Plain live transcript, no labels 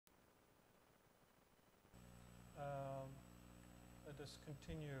let us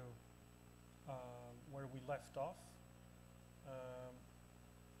continue where we left off.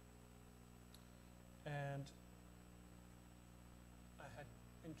 And I had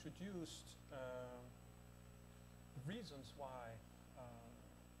introduced the reasons why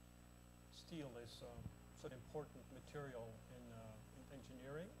steel is such an important material in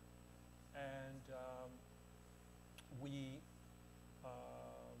engineering. And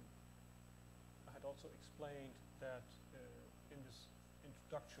I had also explained that in this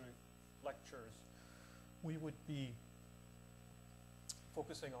introductory lectures, we would be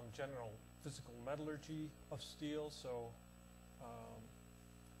focusing on general physical metallurgy of steel. So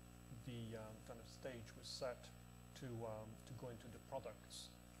the kind of stage was set to go into the products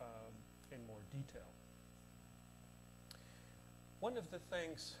in more detail. One of the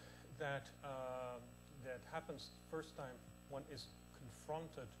things that that happens the first time one is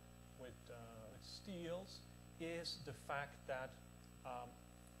confronted with steels is the fact that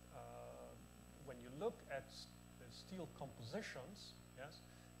when you look at the steel compositions, yes,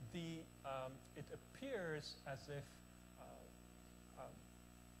 it appears as if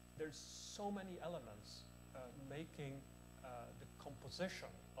there's so many elements making the composition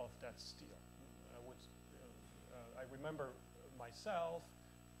of that steel. I remember myself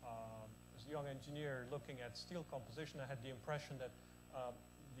as a young engineer looking at steel composition. I had the impression that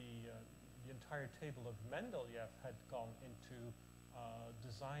the entire table of Mendeleev had gone into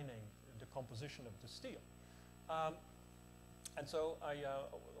designing the composition of the steel. And so I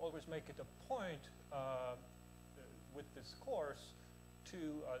always make it a point with this course to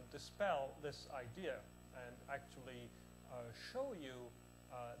dispel this idea and actually show you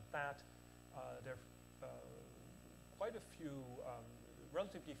that there are quite a few,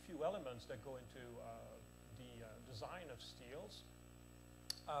 relatively few elements that go into the design of steels.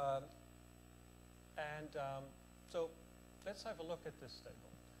 So let's have a look at this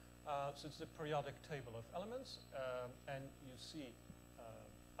table. So it's the periodic table of elements, and you see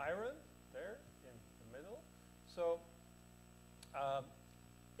iron there in the middle. So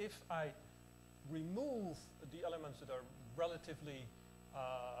if I remove the elements that are relatively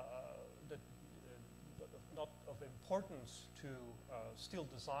not of importance to steel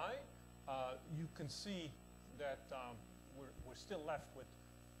design, you can see that we're still left with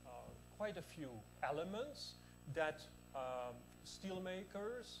quite a few elements that steel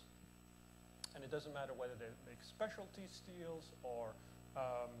makers, and it doesn't matter whether they make specialty steels or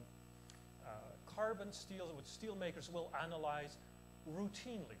carbon steels, which steel makers will analyze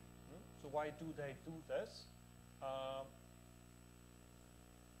routinely. So why do they do this?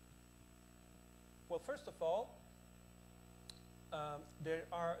 Well, first of all,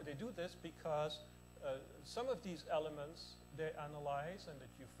 they do this because some of these elements they analyze and that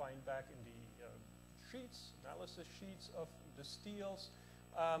you find back in the analysis sheets of the steels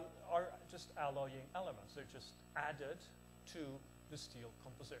are just alloying elements. They're just added to the steel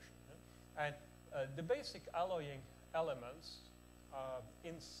composition. And the basic alloying elements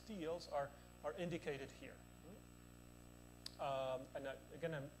in steels are indicated here. And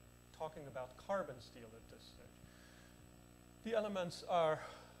again, I'm talking about carbon steel at this stage. The elements are,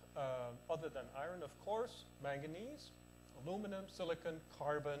 other than iron, of course, manganese, aluminum, silicon,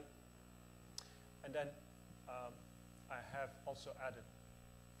 carbon, and then I have also added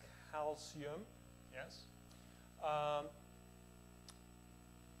calcium, yes.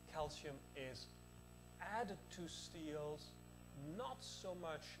 Calcium is added to steels not so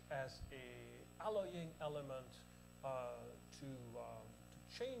much as a alloying element to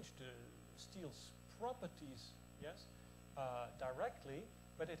change the steel's properties, yes, directly,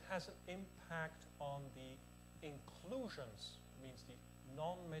 but it has an impact on the inclusions, means the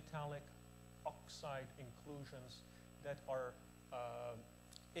non-metallic oxide inclusions that are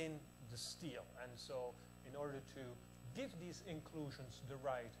in the steel. And so in order to give these inclusions the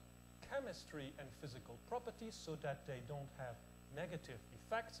right chemistry and physical properties so that they don't have negative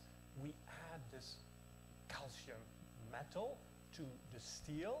effects, we add this calcium metal to the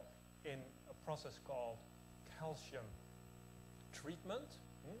steel in a process called calcium treatment.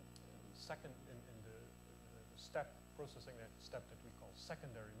 Second in the step processing, that step that we call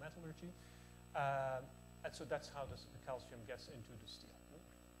secondary metallurgy. And so that's how the calcium gets into the steel.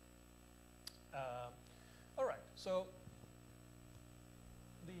 All right, so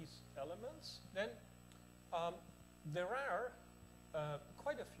these elements. Then there are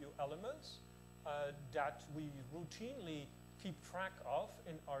quite a few elements that we routinely keep track of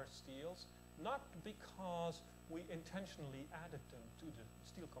in our steels, not because we intentionally added them to the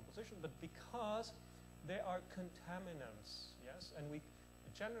steel composition, but because they are contaminants. Yes, and we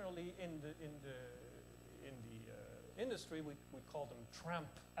generally in the industry, we call them tramp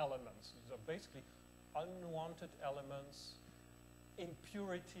elements. These are basically unwanted elements,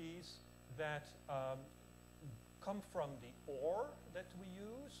 impurities that come from the ore that we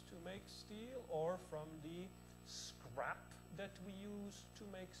use to make steel, or from the scrap that we use to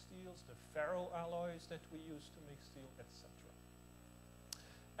make steels, the ferroalloys that we use to make steel, etc.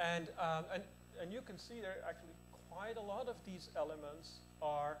 And you can see there actually quite a lot of these elements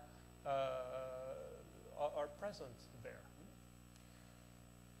are present there.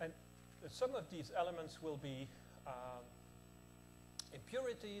 And some of these elements will be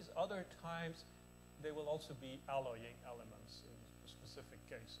impurities. Other times they will also be alloying elements in specific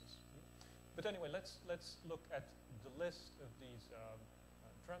cases. But anyway, let's look at the list of these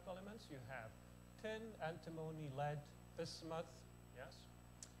tramp elements. You have tin, antimony, lead, bismuth, yes,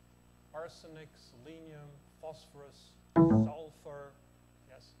 arsenic, selenium, phosphorus, sulfur,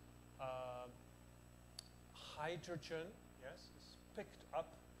 yes, hydrogen, yes, is picked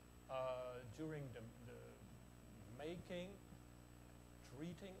up during the making,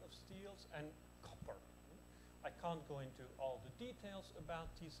 treating of steels, and copper. I can't go into all the details about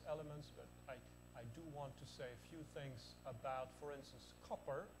these elements, but I do want to say a few things about, for instance,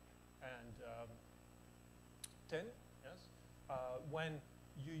 copper and tin. Yes, when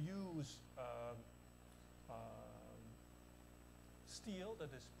you use steel that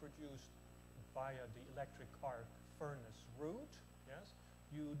is produced via the electric arc furnace route, yes,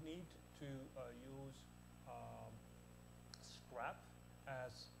 you need to use scrap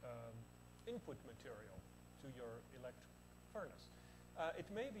as input material to your electric furnace. It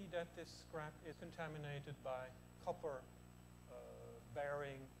may be that this scrap is contaminated by copper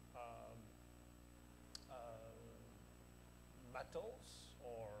bearing metals,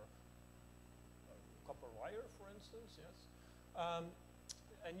 or copper wire, for instance, yes.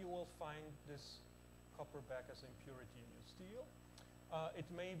 And you will find this copper back as impurity in your steel. It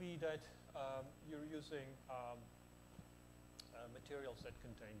may be that you're using materials that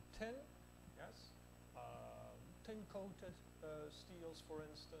contain tin, yes, tin-coated steels, for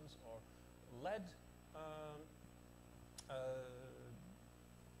instance, or lead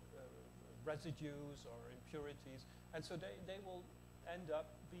residues or impurities, and so they will end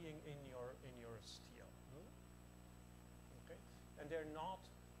up being in your steel. Okay, and they're not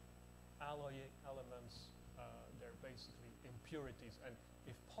alloying elements; they're basically impurities, and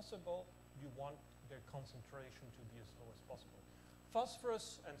if possible, you want their concentration to be as low as possible.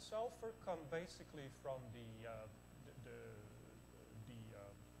 Phosphorus and sulfur come basically from the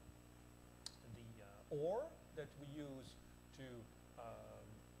ore that we use to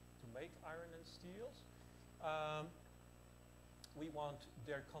make iron and steels. We want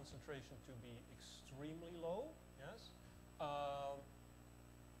their concentration to be extremely low, yes,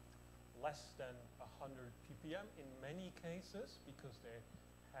 less than 100 ppm in many cases, because they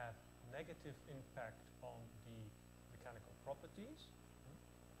have negative impact on the mechanical properties.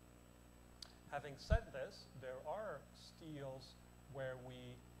 Having said this, there are steels where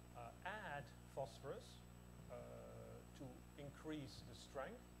we add phosphorus to increase the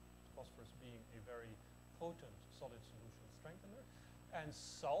strength, phosphorus being a very potent solid solution strengthener, and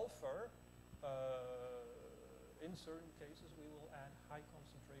sulfur, in certain cases we will add high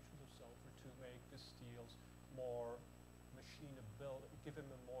concentrations of sulfur to make the steels more machinable, give them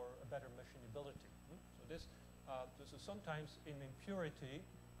a better machinability. So this is sometimes in impurity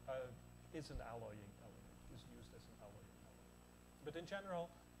is an alloying element, is used as an alloying element. But in general,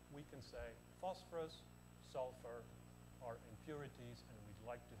 we can say phosphorus, sulfur are impurities, and we'd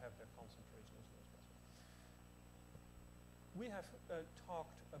like to have their concentration as low as possible. We have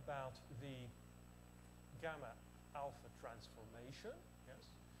talked about the gamma alpha transformation. Yes,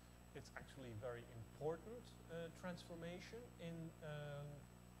 it's actually a very important transformation in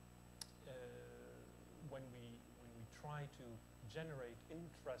when we try to generate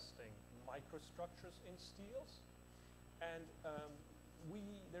interesting microstructures in steels. And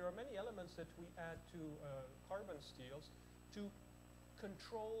there are many elements that we add to carbon steels to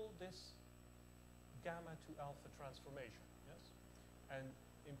control this gamma to alpha transformation. Yes, and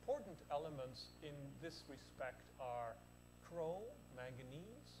important elements in this respect are chrome,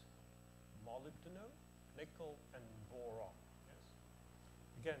 manganese, molybdenum, nickel, and boron. Yes,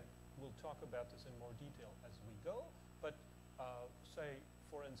 again, we'll talk about this in more detail as we go, but say,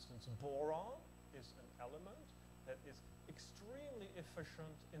 for instance, boron is an element that is extremely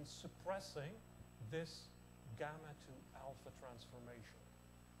efficient in suppressing this gamma to alpha transformation.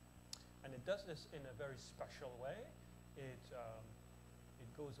 And it does this in a very special way. It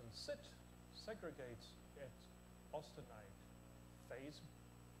goes and segregates at austenite phase,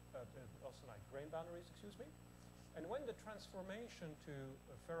 austenite grain boundaries, excuse me, And when the transformation to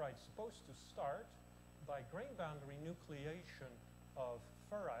ferrite is supposed to start by grain boundary nucleation of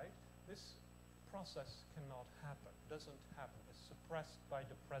ferrite, this process cannot happen, doesn't happen. It's suppressed by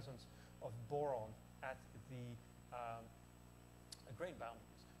the presence of boron at the grain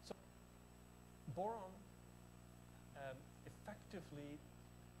boundaries. So boron effectively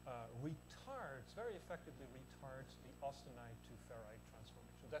very effectively retards the austenite to ferrite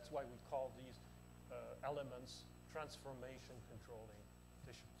transformation. That's why we call these elements transformation controlling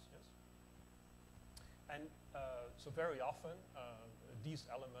additions. Yes? And so very often these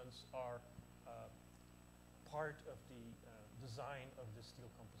elements are part of the design of the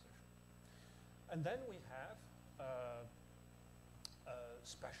steel composition. And then we have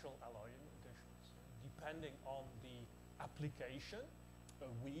special alloying additions. Depending on the application,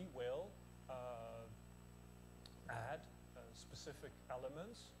 we will add specific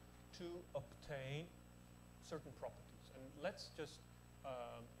elements to obtain certain properties. And let's just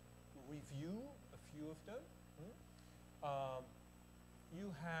review a few of them.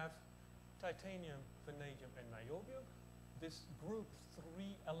 You have titanium, vanadium, and niobium. This group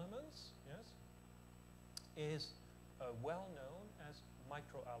 3 elements, yes, is well known as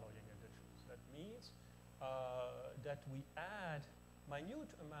microalloying additions. That means that we add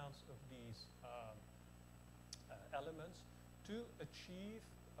minute amounts of these elements to achieve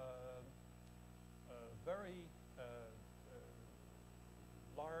very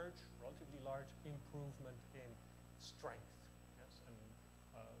relatively large improvement in strength, yes, and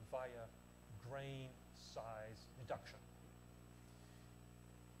via grain size reduction.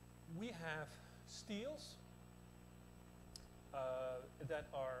 We have steels that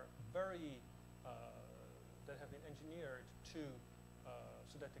are that have been engineered to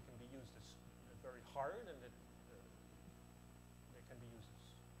so that they can be used as very hard, and that they can be used as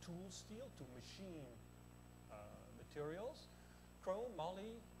tool steel to machine materials. Chrome,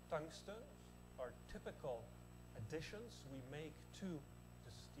 moly, tungsten are typical additions we make to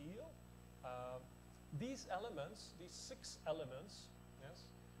the steel. These elements, these 6 elements, yes,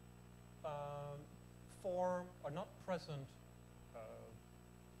 are not present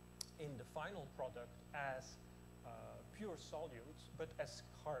in the final product as pure solutes, but as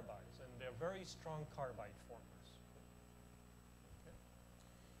carbides, and they're very strong carbide formers. Okay.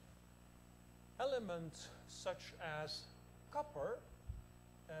 Elements such as copper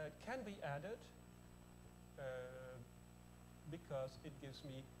can be added because it gives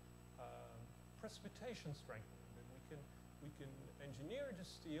me precipitation strengthening. We can engineer the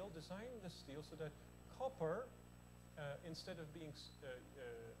steel, design the steel so that copper, instead of being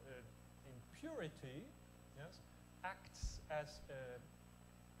impurity, yes, acts as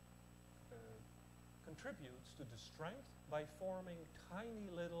contributes to the strength by forming tiny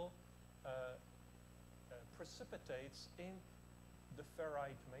little precipitates in the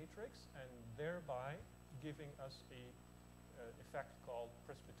ferrite matrix, and thereby giving us a effect called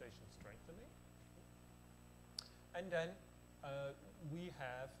precipitation strengthening. And then we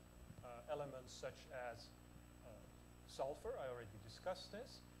have elements such as sulfur, I already discussed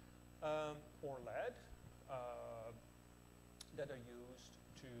this, or lead, that are used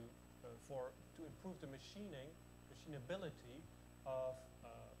to improve the machinability of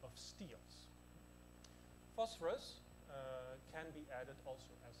steels. Phosphorus can be added also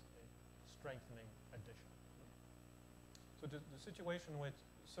as a strengthening addition. So the situation with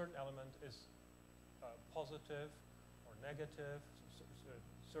certain element is positive or negative.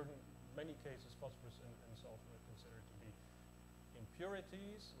 Many cases, phosphorus and sulfur are considered to be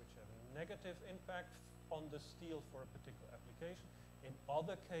impurities, which have a negative impact on the steel for a particular application. In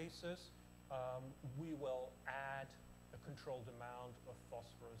other cases, we will add a controlled amount of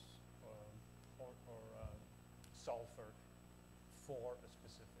phosphorus or sulfur for a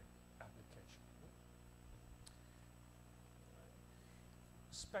specific application.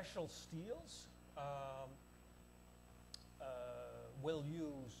 Special steels will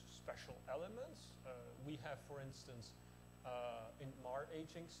use special elements. We have, for instance, in Mar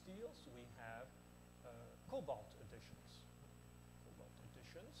aging steels, we have cobalt additions.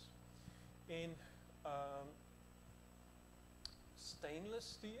 In stainless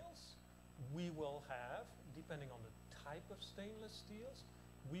steels, we will have, depending on the type of stainless steels,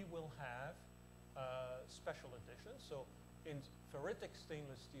 we will have special additions. So in ferritic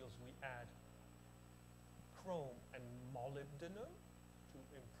stainless steels, we add chrome and molybdenum to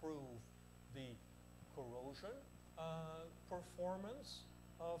improve the corrosion performance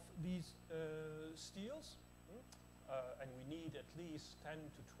of these steels. And we need at least 10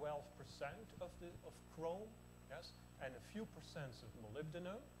 to 12% of chrome, yes, and a few percents of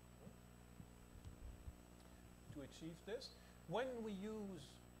molybdenum to achieve this. When we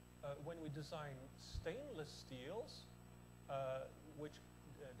design stainless steels,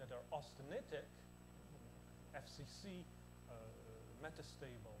 that are austenitic, FCC,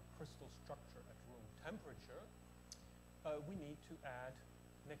 metastable crystal structure at room temperature, we need to add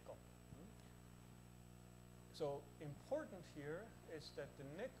nickel. So important here is that the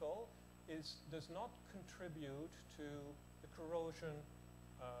nickel does not contribute to the corrosion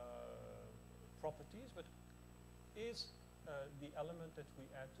properties, but is the element that we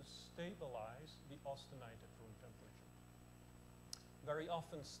add to stabilize the austenite at room temperature. Very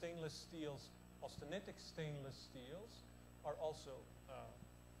often stainless steels, austenitic stainless steels, are also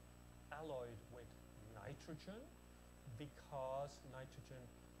alloyed with nitrogen, because nitrogen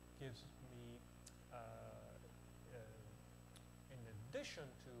gives me, in addition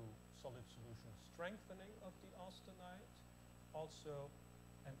to solid solution strengthening of the austenite, also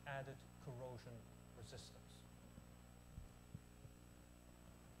an added corrosion resistance.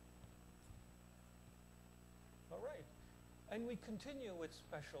 All right, and we continue with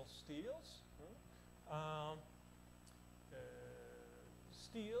special steels.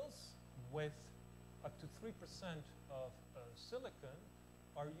 Steels with up to 3% of silicon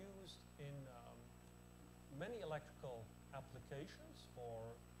are used in many electrical applications to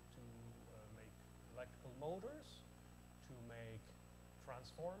make electrical motors, to make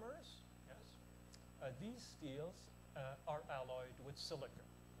transformers. Yes, these steels are alloyed with silicon.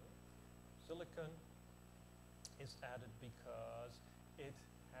 Silicon is added because it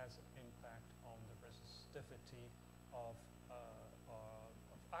has an impact on the resistivity of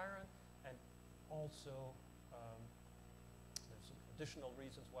iron, and also there's some additional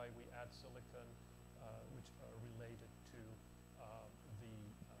reasons why we add silicon, which are related to the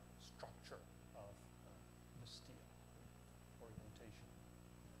structure of the steel, orientation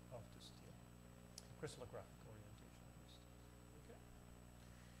of the steel, crystallographic orientation of the steel. Okay.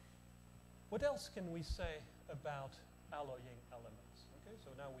 What else can we say about alloying elements? Okay,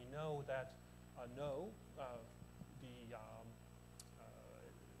 so now we know that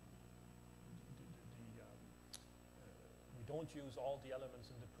we don't use all the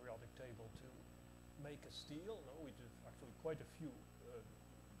elements in the periodic table to make a steel. No, we do actually quite a few,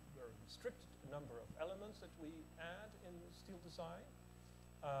 very restricted number of elements that we add in steel design.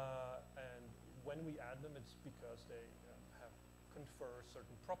 And when we add them, it's because they confer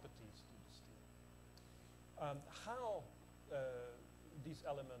certain properties to the steel. How these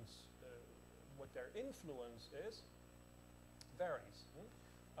elements, what their influence is, varies.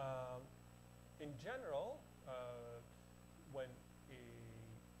 In general, when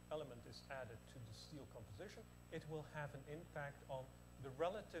an element is added to the steel composition, it will have an impact on the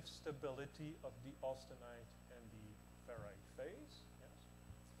relative stability of the austenite and the ferrite phase. Yes.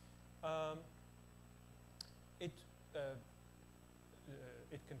 It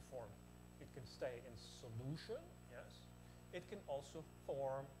can form, it can stay in solution. Yes. It can also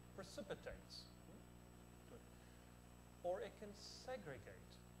form precipitates, or it can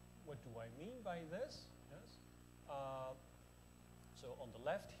segregate. What do I mean by this? Yes. So on the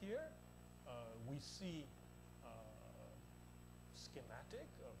left here, we see schematic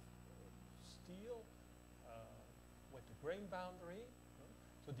of steel with the grain boundary.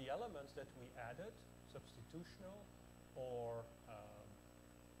 So the elements that we added, substitutional or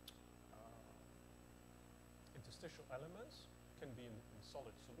interstitial elements, can be in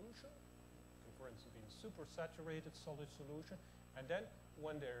solid solution, can for instance be in supersaturated solid solution, and then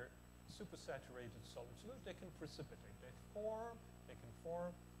when they're supersaturated solid solution, they can precipitate. They can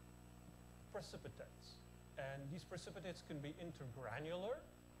form precipitates. And these precipitates can be intergranular,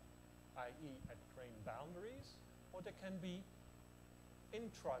 i.e. at grain boundaries, or they can be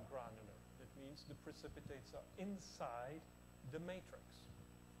intragranular. That means the precipitates are inside the matrix.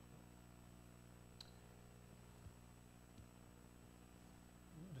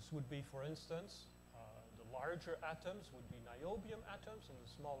 This would be, for instance, the larger atoms would be niobium atoms, and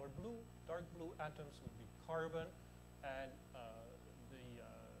the smaller blue, dark blue atoms would be carbon, and the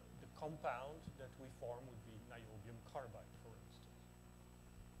compound that we form would be niobium carbide, for instance.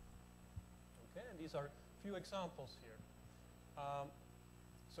 Okay, and these are a few examples here.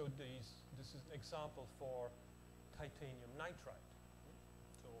 So this is an example for titanium nitride.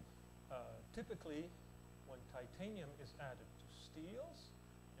 So typically, when titanium is added to steels,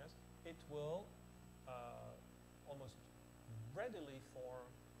 yes, it will almost readily form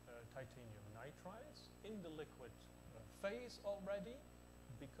titanium nitrides in the liquid phase already,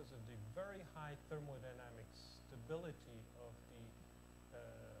 because of the very high thermodynamic stability of the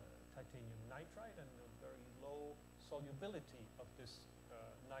titanium nitride and the very low solubility of this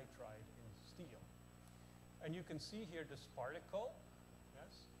nitride in steel. And you can see here this particle,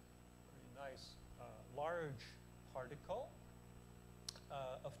 yes, very nice large particle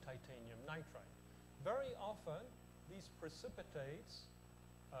of titanium nitride. Very often, these precipitates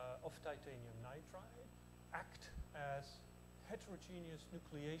of titanium nitride act as heterogeneous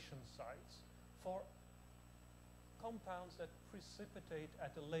nucleation sites for compounds that precipitate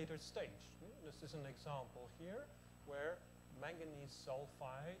at a later stage. This is an example here where manganese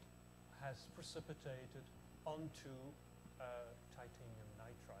sulfide has precipitated onto titanium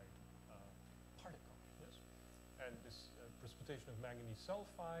nitride particle. Yes? And this precipitation of manganese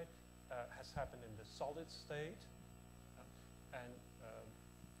sulfide has happened in the solid state, and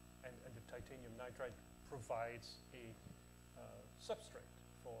the titanium nitride provides a substrate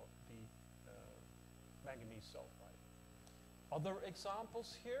for the manganese sulfide. Other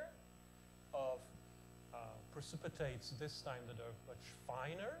examples here of precipitates this time that are much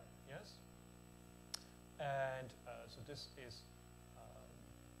finer, yes? And so this is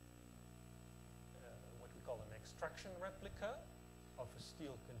what we call an extraction replica of a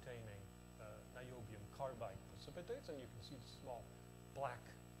steel containing niobium carbide precipitates, and you can see the small black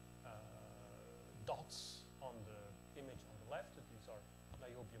dots on the image on the left. These are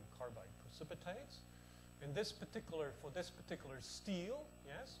niobium carbide precipitates. In this particular, for this particular steel,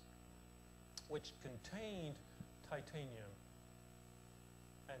 yes, which contained titanium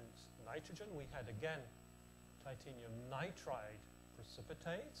and nitrogen, we had again titanium nitride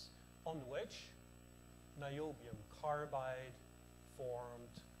precipitates on which niobium carbide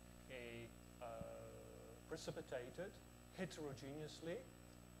formed a precipitated, heterogeneously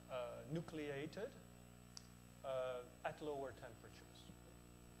nucleated at lower temperatures.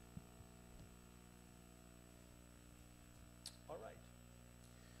 All right.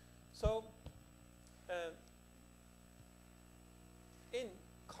 So, in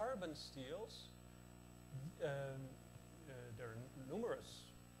carbon steels, there are numerous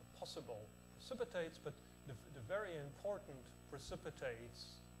possible precipitates, but the very important precipitates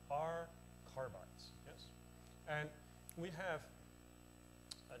are carbides. Yes, and we have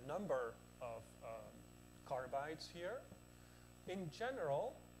a number of carbides here. In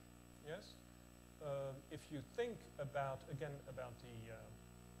general, yes. If you think about, again, about the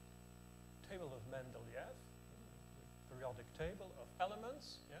table of Mendeleev, the periodic table of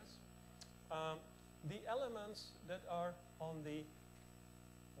elements, yes, the elements that are on the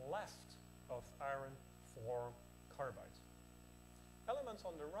left of iron form carbides. Elements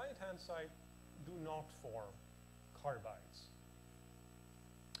on the right-hand side do not form carbides.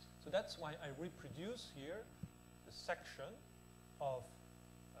 So that's why I reproduce here the section of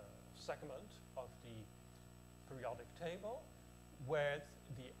segment of the periodic table with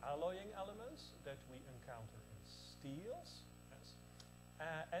the alloying elements that we encounter in steels, yes,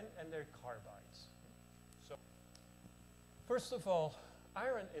 and their carbides. So, first of all,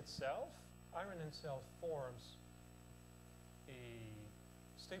 iron itself forms a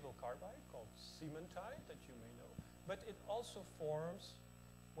stable carbide called cementite that you may know, but it also forms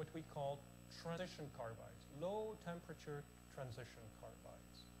what we call transition carbides, low temperature transition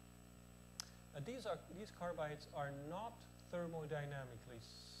carbides. These carbides are not thermodynamically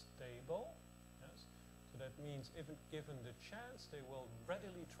stable, yes? So that means if given the chance, they will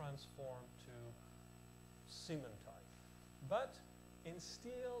readily transform to cementite. But in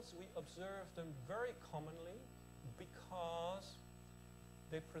steels, we observe them very commonly because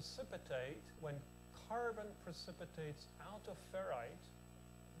they precipitate, when carbon precipitates out of ferrite,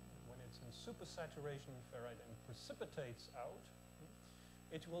 when it's in supersaturation in ferrite and precipitates out,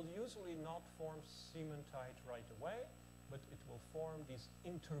 it will usually not form cementite right away, but it will form these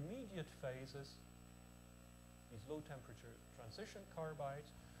intermediate phases, these low temperature transition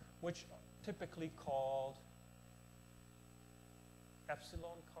carbides, which are typically called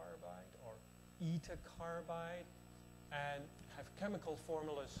epsilon carbide or eta carbide, and have chemical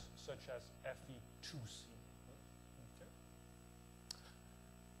formulas such as Fe2C. Okay.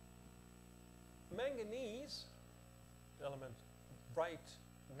 Manganese, the element right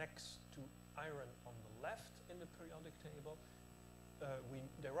next to iron on the left in the periodic table,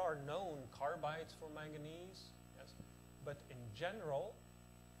 there are known carbides for manganese, yes, but in general,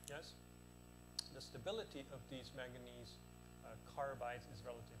 yes, the stability of these manganese carbides is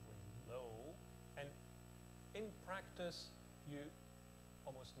relatively low, and in practice, you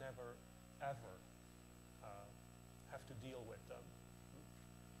almost never, ever have to deal with them.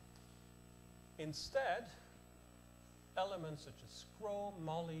 Instead, elements such as chrome,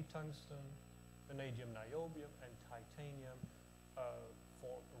 moly, tungsten, vanadium, niobium, and titanium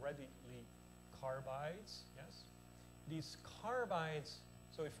form readily carbides. Yes, these carbides.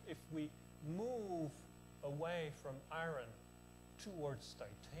 So if we move away from iron towards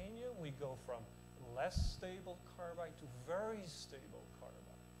titanium, we go from less stable carbide to very stable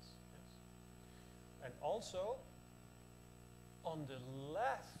carbides. Yes? And also, on the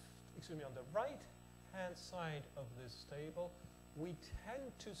on the right-hand side of this table, we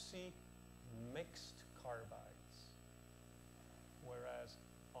tend to see mixed carbides. Whereas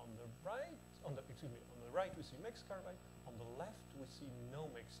on the right, on the right we see mixed carbide, on the left we see no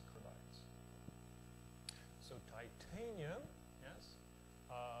mixed carbides. So titanium, yes.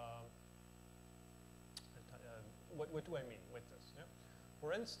 What do I mean with this? Yeah?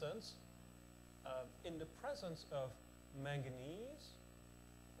 For instance, in the presence of manganese,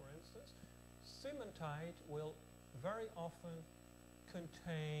 for instance, cementite will very often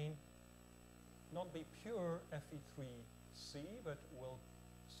contain, not be pure Fe3C, but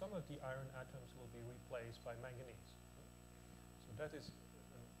some of the iron atoms will be replaced by manganese. So that is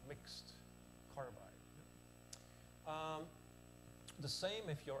a mixed carbide. The same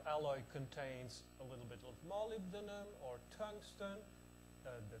if your alloy contains a little bit of molybdenum or tungsten,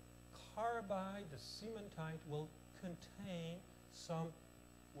 the carbide, the cementite, will contain some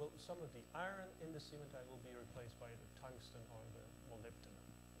of the iron in the cementite will be replaced by the tungsten or the molybdenum.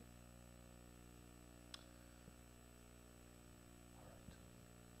 All right.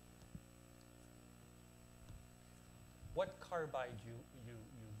 What carbide you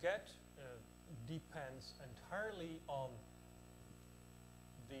get depends entirely on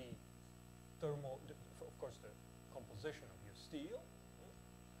the of course, the composition of your steel,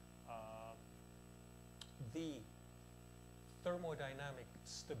 the thermodynamic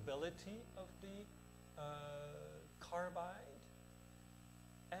stability of the carbide,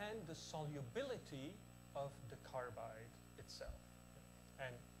 and the solubility of the carbide itself.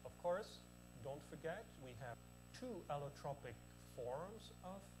 And of course, don't forget, we have two allotropic forms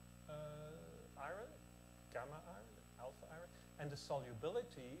of iron, gamma iron, alpha iron, and the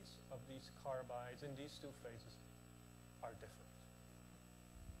solubilities of these carbides in these two phases are different.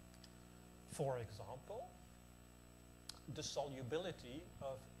 For example, the solubility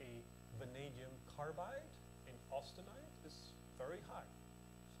of a vanadium carbide in austenite is very high.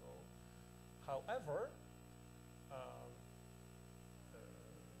 So, however,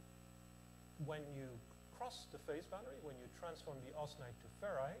 when you cross the phase boundary, when you transform the austenite to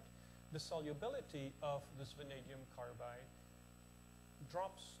ferrite, the solubility of this vanadium carbide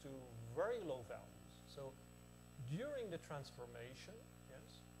drops to very low values. So during the transformation,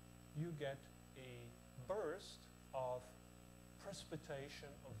 yes, you get a burst of precipitation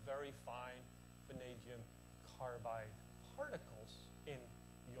of very fine vanadium carbide particles in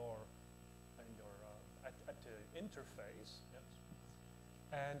your at the interface, yes.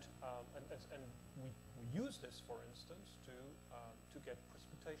 And we use this, for instance, to get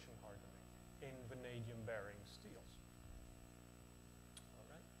precipitation hardening in vanadium-bearing steels. All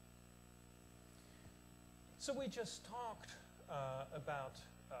right. So we just talked about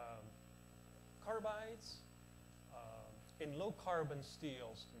carbides in low-carbon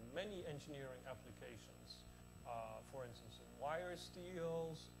steels. Many engineering applications, for instance, in wire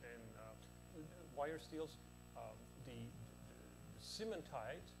steels, the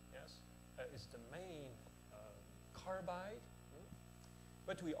cementite, yes, is the main carbide,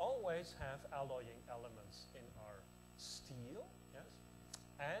 but we always have alloying elements in our steel, yes,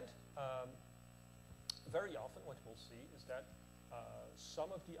 and very often what we'll see is that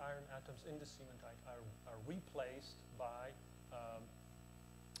some of the iron atoms in the cementite are replaced by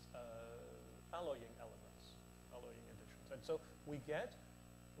alloying elements, alloying additions, and so we get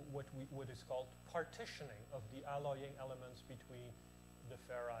what is called partitioning of the alloying elements between the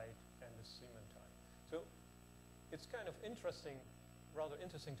ferrite and the cementite. So it's kind of interesting, rather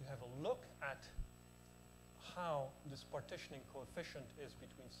interesting to have a look at how this partitioning coefficient is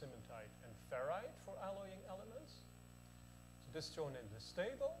between cementite and ferrite for alloying elements. So this is shown in this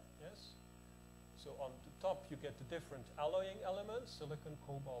table, yes. So on the top you get the different alloying elements: silicon,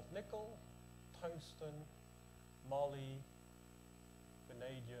 cobalt, nickel, tungsten, moly,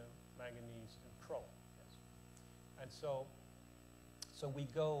 vanadium, manganese, and chrome. Yes. And so we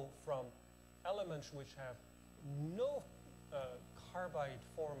go from elements which have no carbide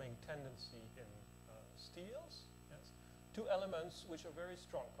forming tendency in steels, yes, to elements which are very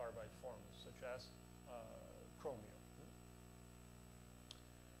strong carbide formers, such as chromium.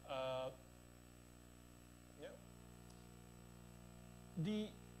 Yeah. The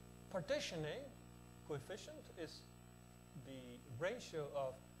partitioning coefficient is the ratio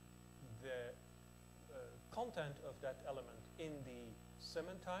of the content of that element in the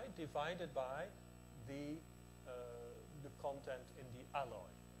cementite divided by the content in the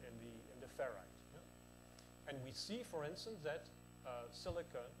alloy, in the ferrite. Yeah? And we see, for instance, that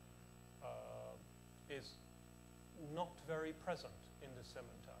silicon is not very present in the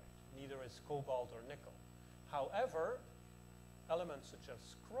cementite. Neither is cobalt or nickel. However, elements such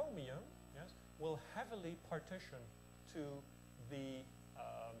as chromium, yes, will heavily partition to the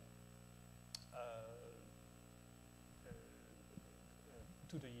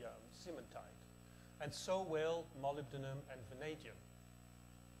cementite, and so will molybdenum and vanadium,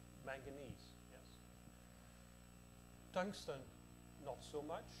 manganese. Yes. Tungsten, not so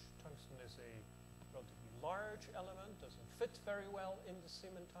much. Tungsten is a relatively large element, doesn't fit very well in the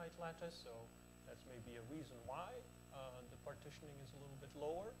cementite lattice, so that's maybe a reason why the partitioning is a little bit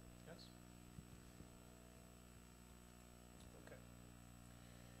lower. Yes.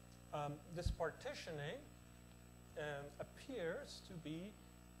 Okay. This partitioning appears to be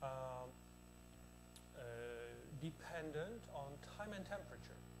dependent on time and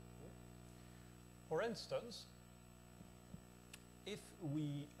temperature. For instance, if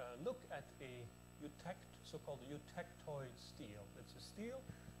we look at a so-called eutectoid steel, it's a steel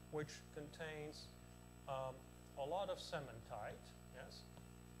which contains a lot of cementite, yes,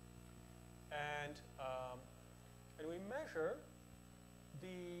 and we measure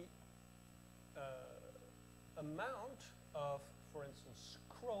the amount of, for instance,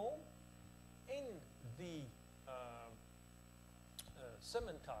 chrome in the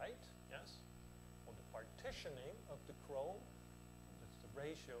cementite, yes, or the partitioning of the chrome. That's the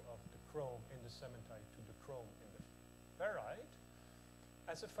ratio of the chrome in the cementite to the chrome in the ferrite,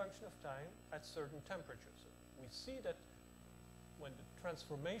 as a function of time at certain temperatures. So we see that when the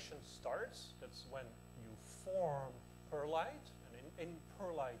transformation starts, that's when you form perlite, and in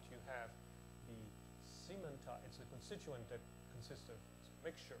perlite you have the cementite. It's a constituent that consists of a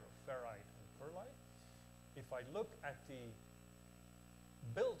mixture of ferrite and perlite. If I look at the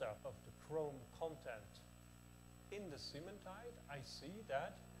buildup of the chrome content in the cementite, I see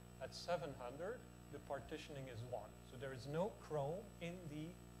that at 700 the partitioning is 1. So there is no chrome in the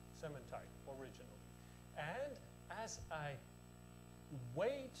cementite originally. And as I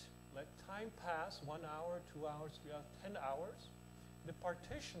wait, let time pass, 1 hour, 2 hours, 3 hours, 10 hours, the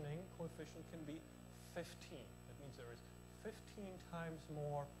partitioning coefficient can be 15. That means there is 15 times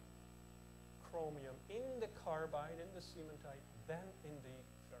more chromium in the carbide, in the cementite, than in the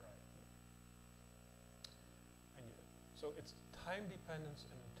ferrite. And so it's time dependence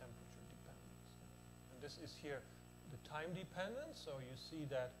and temperature dependence. And this is here the time dependence. So you see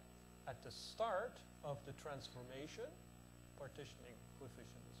that at the start of the transformation, partitioning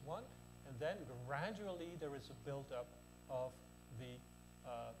coefficient is 1, and then gradually there is a buildup of the,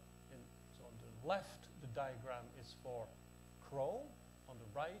 so on the left the diagram is for chrome, on the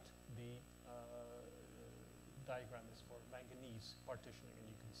right the diagram is for manganese partitioning, and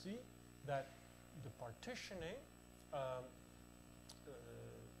you can see that the partitioning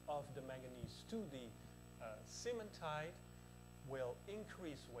of the manganese to the cementite will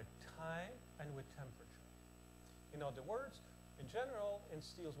increase with time and with temperature. In other words, in general, in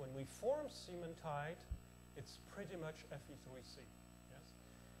steels, when we form cementite, it's pretty much Fe3C. Yes?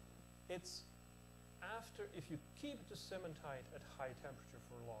 It's after, if you keep the cementite at high temperature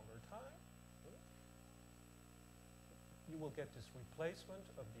for a longer time, you will get this replacement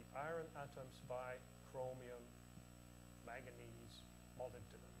of the iron atoms by chromium, manganese,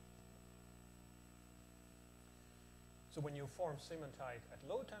 molybdenum. So when you form cementite at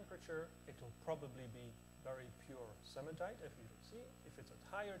low temperature, it will probably be very pure cementite, Fe3C. If it's at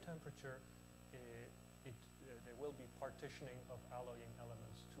higher temperature, there will be partitioning of alloying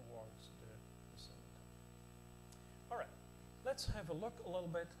elements towards the cementite. All right, let's have a look a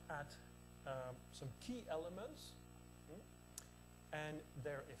little bit at some key elements and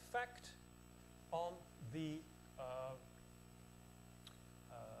their effect on the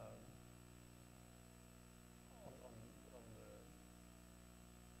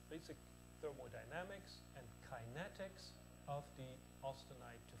basic thermodynamics and kinetics of the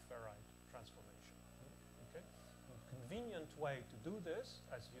austenite to ferrite transformation. Okay? A convenient way to do this,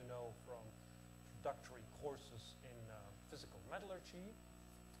 as you know from introductory courses in physical metallurgy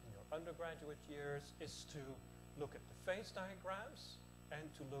in your undergraduate years, is to look at the phase diagrams and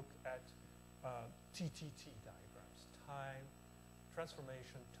to look at TTT diagrams, time,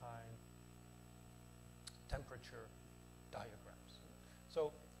 transformation time, temperature diagrams.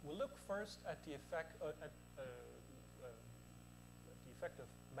 So we'll look first at the effect of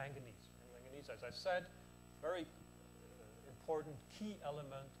manganese. And manganese, as I said, very important key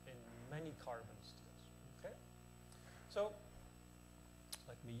element in many carbon steels. Okay, so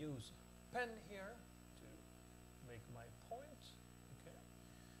let me use a pen here to make my point. Okay,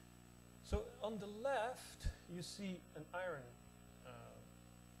 so on the left you see an iron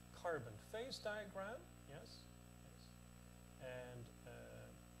carbon phase diagram, yes, yes. And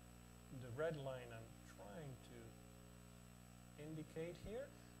the red line I'm trying to indicate here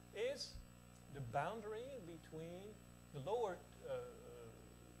is the boundary between the lower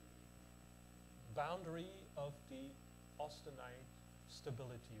boundary of the austenite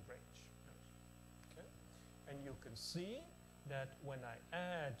stability range. Okay? And you can see that when I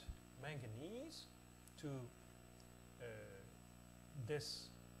add manganese to this,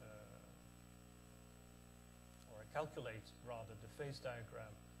 or I calculate rather the phase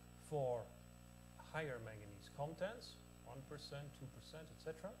diagram for higher manganese contents, 1%, 2%,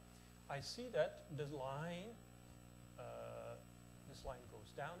 etc., I see that this line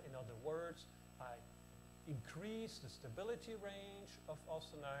goes down. In other words, I increase the stability range of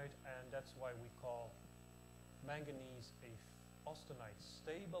austenite, and that's why we call manganese a austenite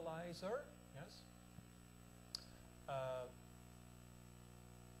stabilizer. Yes.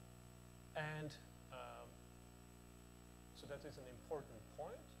 So that is an important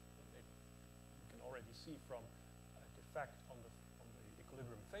point. You can already see from the fact on the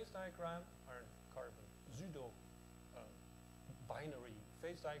equilibrium phase diagram, iron carbon pseudo binary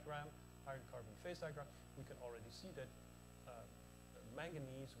phase diagram, iron carbon phase diagram, we can already see that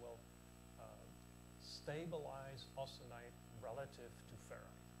manganese will stabilize austenite relative to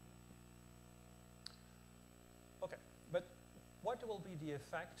ferrite. Okay, but what will be the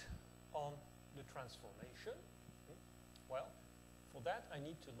effect on the transformation? Well, for that I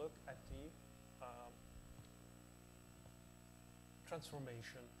need to look at the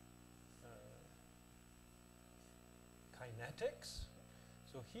transformation kinetics.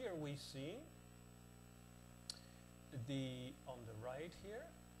 So here we see on the right here,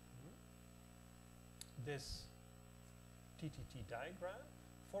 this TTT diagram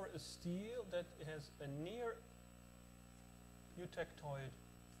for a steel that has a near eutectoid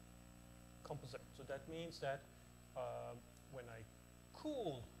composite. So that means that when I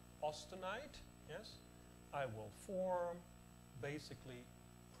cool austenite, yes, I will form basically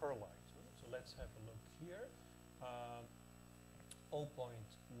pearlite. So let's have a look here. 0.9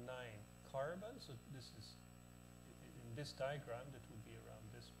 carbon. So this is in this diagram that would be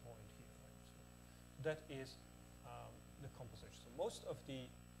around this point here. Right? So that is the composition. So most of the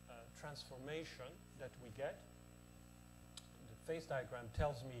transformation that we get, the phase diagram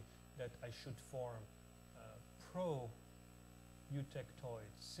tells me that I should form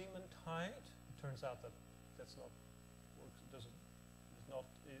pro-eutectoid cementite. It turns out that that's not works.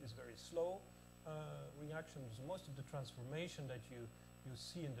 Is very slow reaction. So most of the transformation that you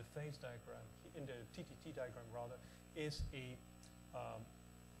see in the phase diagram, in the TTT diagram rather, is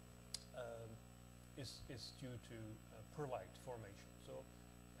due to pearlite formation. So,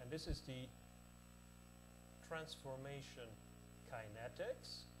 and this is the transformation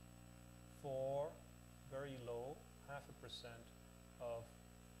kinetics for very low, 0.5% of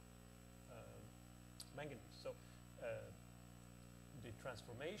manganese. So the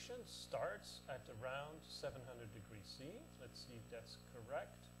transformation starts at around 700 degrees C. Let's see if that's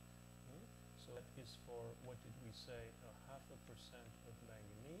correct. So that is for, what did we say, 0.5% of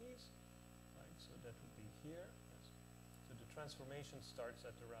manganese. Right, so that would be here. Yes. So the transformation starts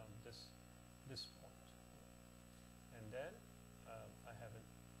at around this point. And then I have an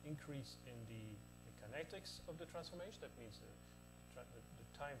increase in the kinetics of the transformation. That means the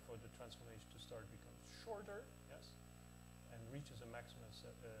time for the transformation to start becomes shorter, yes, and reaches a maximum of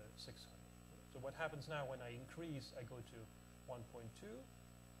 600. So what happens now when I increase, I go to 1.2,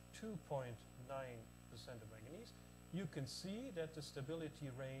 2.9% of manganese. You can see that the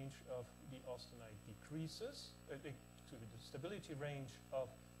stability range of the austenite decreases, the stability range of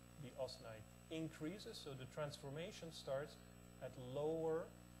the austenite increases, so the transformation starts at lower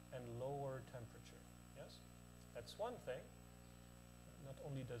and lower temperature. Yes, that's one thing. Not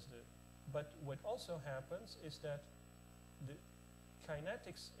only does but what also happens is that the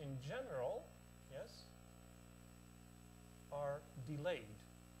kinetics in general, yes, are delayed.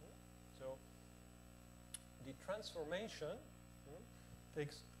 So the transformation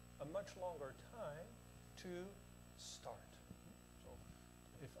takes a much longer time to start. So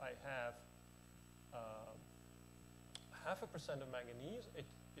if I have 0.5% of manganese, it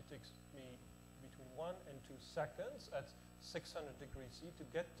takes me between 1 and 2 seconds at 600 degrees C to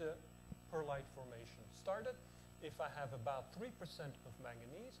get the pearlite formation started. If I have about 3% of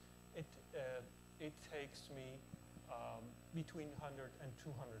manganese, it takes me between 100 and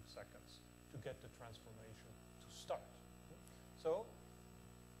 200 seconds to get the transformation to start. So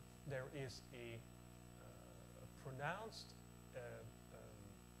there is a pronounced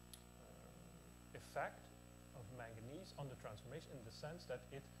effect of manganese on the transformation in the sense that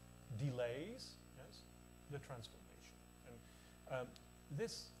it delays, yes, the transformation. And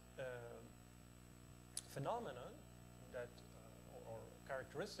this phenomenon that or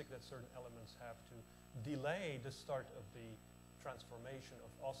characteristic that certain elements have to delay the start of the transformation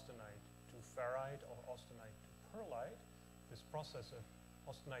of austenite to ferrite or austenite to pearlite, this process of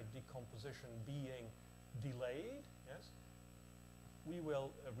austenite decomposition being delayed, yes, we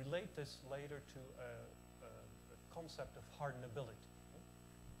will relate this later to a concept of hardenability.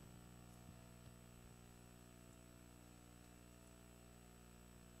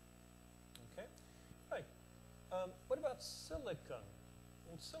 Okay, right. What about silicon?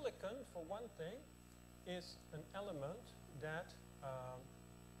 Well, silicon, for one thing, is an element that,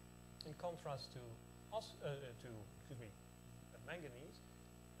 in contrast to manganese,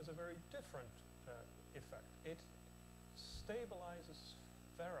 has a very different effect. It stabilizes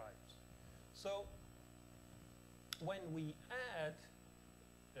ferrite. So when we add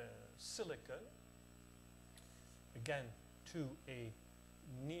silicon, again, to a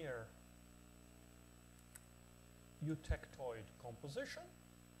near eutectoid composition,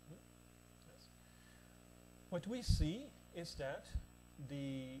 yes, what we see is that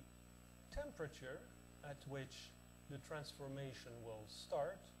the temperature at which the transformation will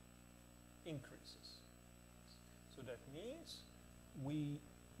start increases. So that means we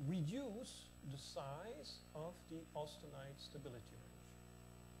reduce the size of the austenite stability range.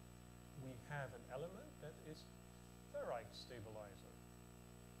 We have an element that is ferrite stabilizer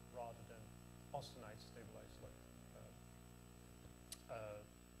rather than austenite stabilizer like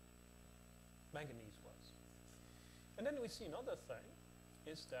manganese was. And then we see another thing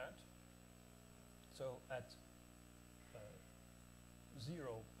is that, so at 0.1%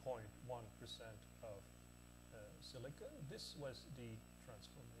 of silicon, this was the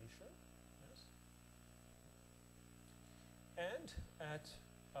transformation, yes. And at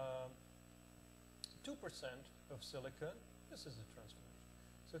 2% of silicon, this is the transformation.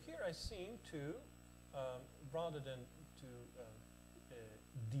 So here I seem to, rather than to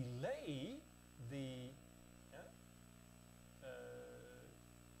delay the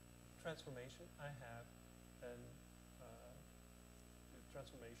transformation, I have a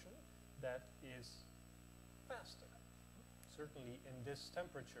transformation that is faster. Certainly in this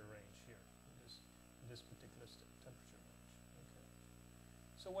temperature range here, in this particular temperature range. Okay.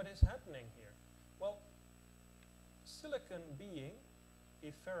 So what is happening here? Well, silicon being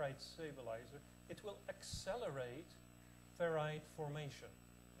a ferrite stabilizer, it will accelerate ferrite formation.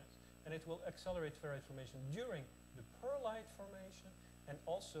 Yes? And it will accelerate ferrite formation during the pearlite formation and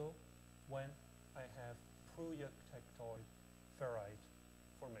also when I have proeutectoid ferrite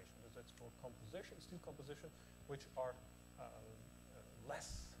formation. That's for composition, steel composition, which are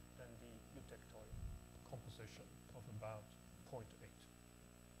less than the eutectoid composition of about 0.8%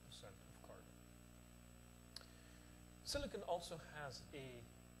 of carbon. Silicon also has a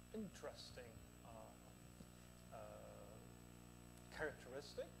interesting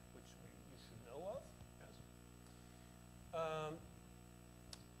characteristic, which we should know of. Yes.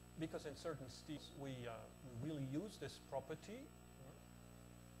 Because in certain steels we really use this property.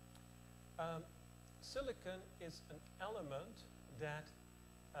 Silicon is an element that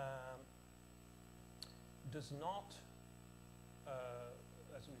does not,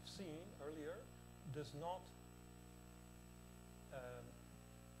 as we've seen earlier, does not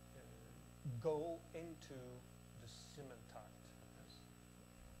go into the cementite. Yes.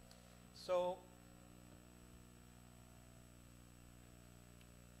 So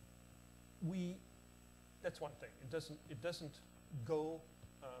that's one thing. It doesn't go.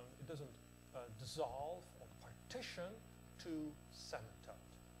 It doesn't dissolve or partition to cementite.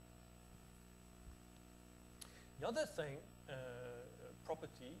 The other thing,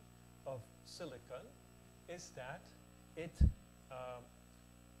 property of silicon, is that it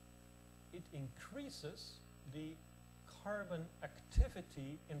increases the carbon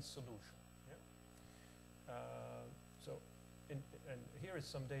activity in solution. Yeah? And here is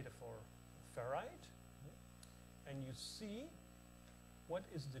some data for ferrite, and you see what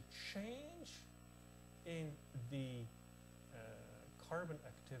is the change in the carbon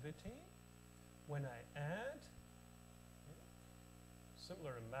activity when I add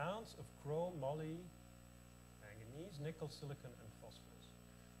similar amounts of chrome, moly, manganese, nickel, silicon, and phosphorus.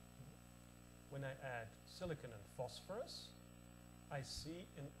 When I add silicon and phosphorus, I see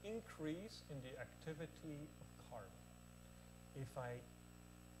an increase in the activity of carbon. If I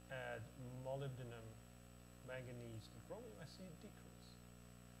add molybdenum, manganese, and chromium, I see a decrease.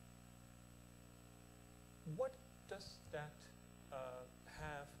 What does that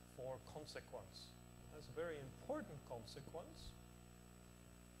have for consequence? That's a very important consequence,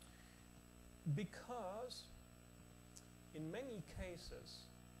 because in many cases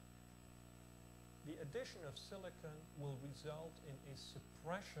the addition of silicon will result in a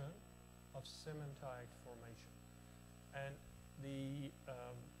suppression of cementite formation. And the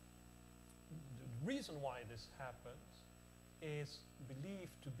reason why this happens is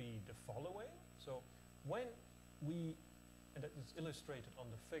believed to be the following. So when we, and that is illustrated on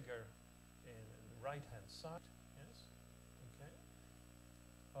the figure in the right-hand side, yes, okay,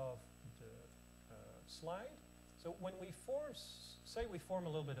 of the slide. So when we form, say we form a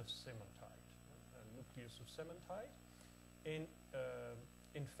little bit of cementite, a nucleus of cementite in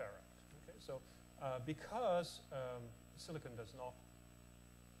ferrite. Okay, so because silicon does not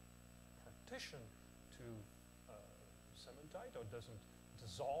partition to cementite, or doesn't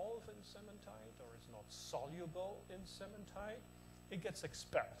dissolve in cementite, or is not soluble in cementite, it gets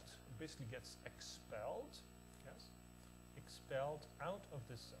expelled. It basically gets expelled, yes, expelled out of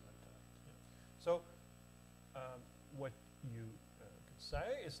this cementite. Yeah. So what you could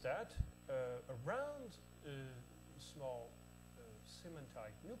say is that around a small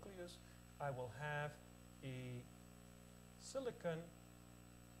cementite nucleus, I will have a silicon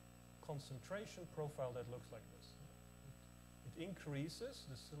concentration profile that looks like this. It increases,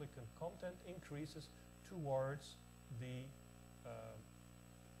 the silicon content increases towards the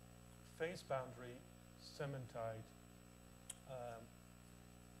phase boundary cementite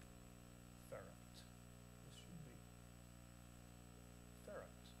ferrite. This should be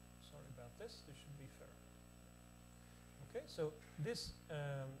ferrite. Sorry about this. This should be ferrite. Okay, so this,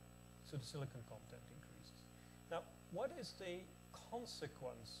 so the silicon content increases. Now, what is the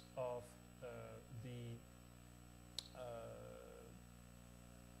consequence of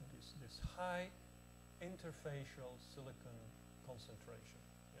this high interfacial silicon concentration?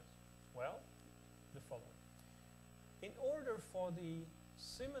 Yes. Well, the following. In order for the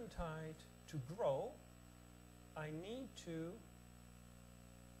cementite to grow, I need to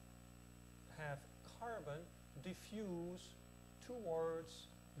have carbon diffuse towards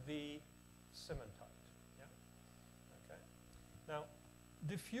the cementite. Yeah? Okay. Now,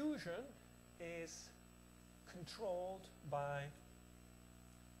 diffusion is controlled by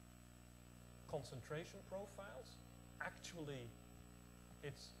concentration profiles. Actually,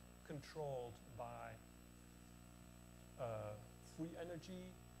 it's controlled by free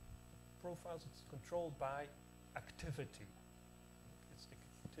energy profiles. It's controlled by activity. It's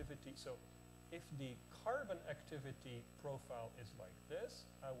activity. So if the carbon activity profile is like this,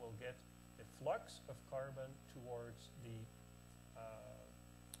 I will get a flux of carbon towards the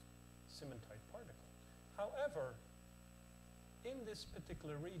cementite particle. However, in this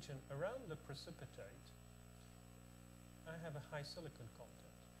particular region around the precipitate, I have a high silicon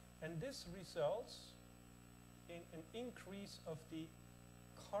content. And this results in an increase of the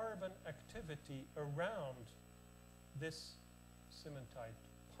carbon activity around this cementite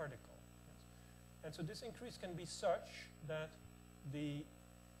particle. Yes. And so this increase can be such that the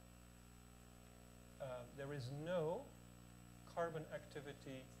there is no carbon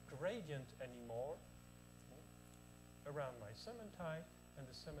activity gradient anymore around my cementite, and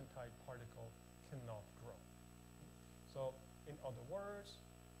the cementite particle cannot grow. So in other words,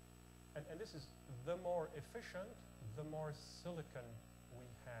 and this is the more efficient, the more silicon we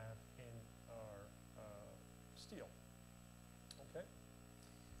have in our steel. Okay?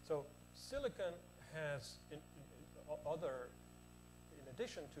 So silicon has, in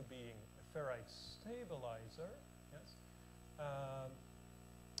addition to being a ferrite stabilizer, yes,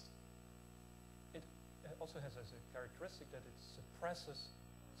 it also has as a characteristic that it suppresses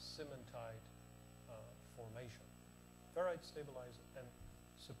cementite formation. Ferrite stabilizer and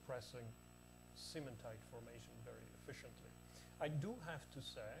suppressing cementite formation very efficiently. I do have to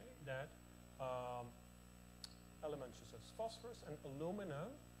say that elements such as phosphorus and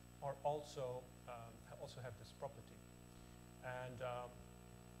aluminum are also have this property. And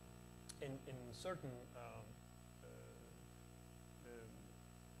in certain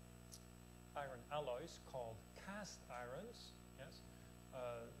iron alloys called cast irons, yes,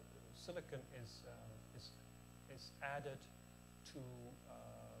 silicon is added to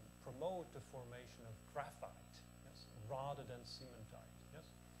promote the formation of graphite, yes, rather than cementite. Yes,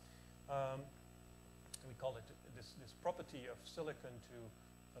 we call it this property of silicon to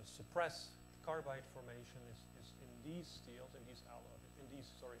suppress carbide formation is in these steels, in these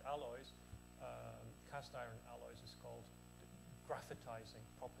alloys, cast iron alloys is called the graphitizing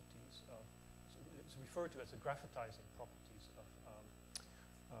properties of. So it's referred to as the graphitizing properties of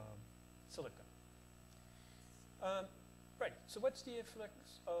silicon. Right. So what's the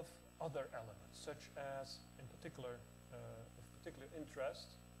effects of other elements, such as, in particular, of particular interest,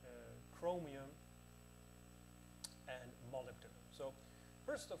 chromium and molybdenum? So,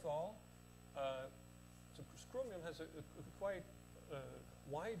 first of all, so chromium has a quite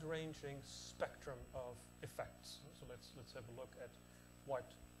wide-ranging spectrum of effects. So let's have a look at what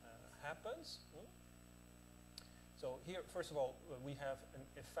happens. So here, first of all, we have an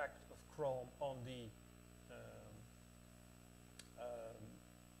effect of chrome on the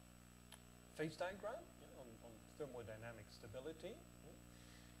phase diagram, on thermodynamic stability.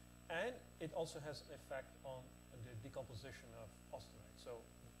 And it also has an effect on the decomposition of austenite. So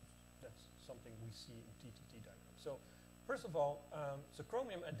that's something we see in TTT diagram. So first of all, so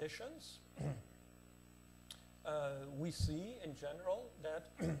chromium additions, we see in general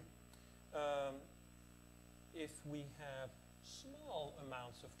that if we have small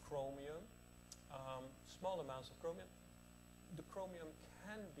amounts of chromium, the chromium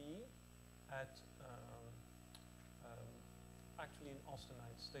can be at actually an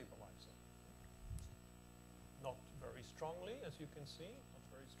austenite stabilizer. Not very strongly, as you can see, not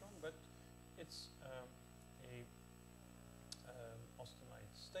very strong, but it's a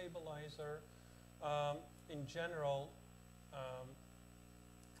austenite stabilizer. In general,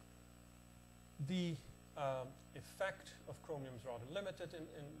 the effect of chromium is rather limited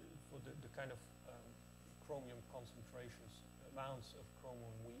for the kind of chromium concentrations, amounts of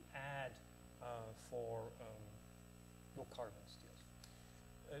chromium we add for low carbon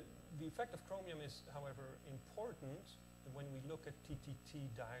steels. The effect of chromium is, however, important when we look at TTT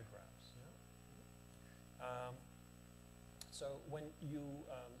diagrams. Yeah? So when you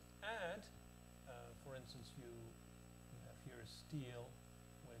add, for instance, you have here a steel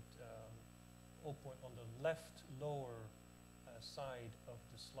with on the left lower side of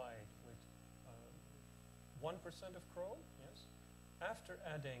the slide with 1% of chrome, yes. After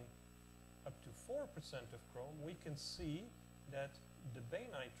adding up to 4% of chrome, we can see that the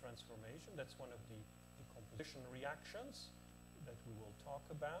bainite transformation, that's one of the decomposition reactions that we will talk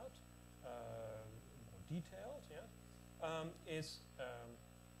about more detailed, yeah, is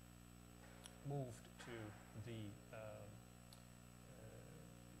moved to the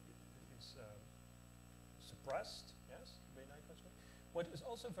suppressed, yes, bainite transformation. What is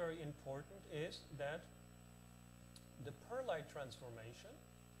also very important is that the perlite transformation,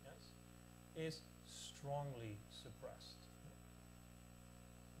 yes, is strongly suppressed.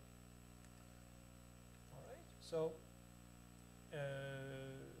 All right, so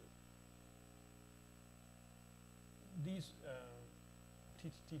these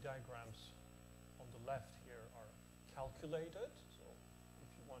TTT diagrams on the left here are calculated. So if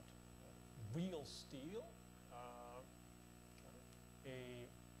you want real steel,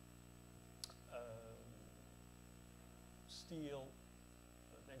 steel,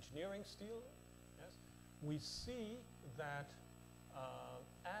 engineering steel, yes, we see that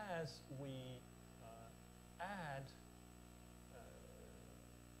as we add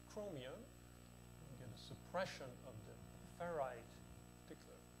chromium, we get a suppression of the ferrite,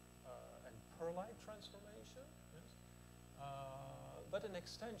 particular, and perlite transformation, yes, but an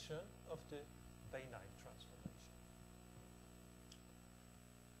extension of the bainite transformation.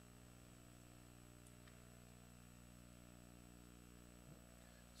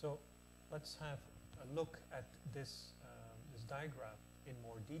 So let's have a look at this, this diagram in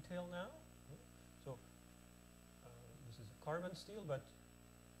more detail now. So this is a carbon steel, but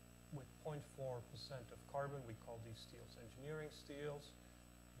with 0.4% of carbon, we call these steels engineering steels.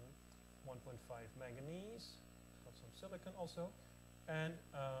 1.5 manganese, it's got some silicon also, and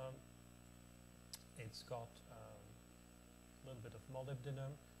it's got a little bit of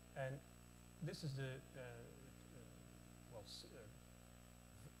molybdenum, and this is the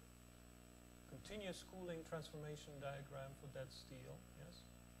continuous cooling transformation diagram for that steel, yes.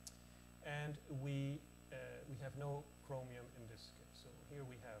 And we have no chromium in this case. So here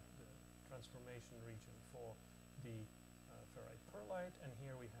we have the transformation region for the ferrite perlite, and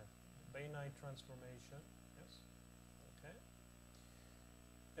here we have the bainite transformation, yes. Okay.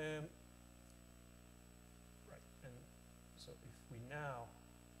 Right, and so if we now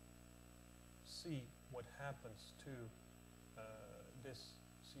see what happens to this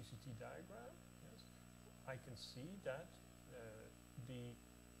CCT diagram, yes, I can see that the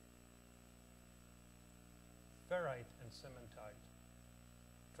ferrite and cementite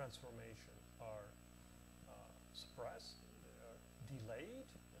transformation are suppressed, delayed,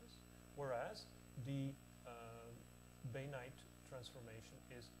 yes, whereas the bainite transformation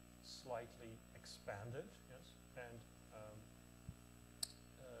is slightly expanded, yes, and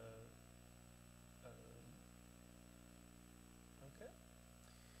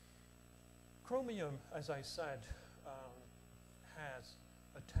chromium, as I said, has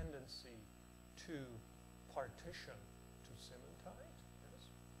a tendency to partition to cementite. Yes.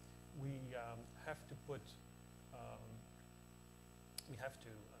 We have to put, we have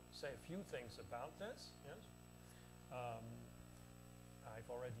to say a few things about this. Yes. I've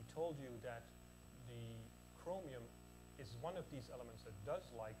already told you that the chromium is one of these elements that does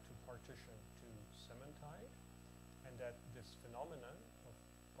like to partition to cementite, and that this phenomenon of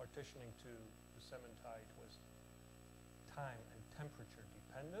partitioning to the cementite was time and temperature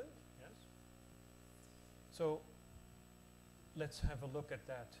dependent. Yes. So let's have a look at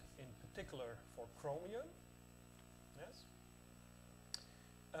that in particular for chromium. Yes.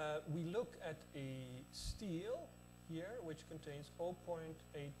 We look at a steel here which contains 0.8%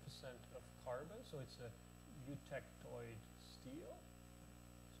 of carbon, so it's a eutectoid steel.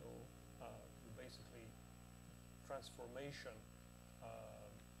 So basically transformation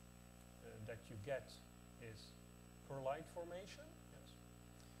that you get is perlite formation. Yes.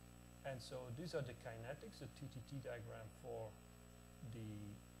 And so these are the kinetics, the TTT diagram for the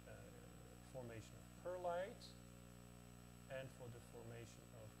formation of perlite and for the formation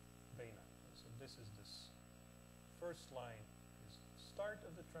of bainite. And so this is this first line is the start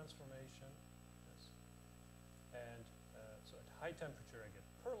of the transformation. Yes. And so at high temperature I get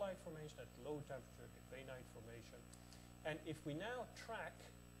perlite formation, at low temperature I get bainite formation. And if we now track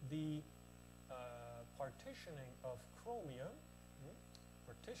the partitioning of chromium,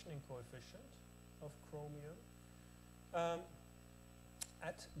 partitioning coefficient of chromium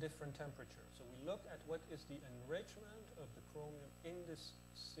at different temperatures. So we look at what is the enrichment of the chromium in this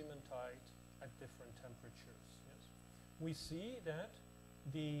cementite at different temperatures. Yes. We see that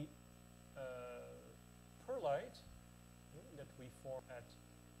the perlite that we form at,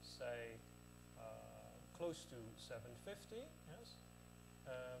 say, close to 750, yes,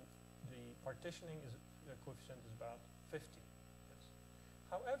 the partitioning is coefficient is about 50. Yes.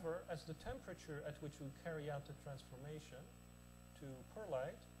 However, as the temperature at which we carry out the transformation to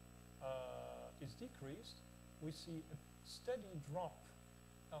perlite is decreased, we see a steady drop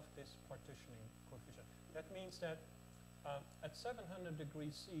of this partitioning coefficient. That means that at 700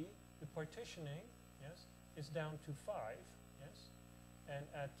 degrees C, the partitioning, yes, is down to 5, yes, and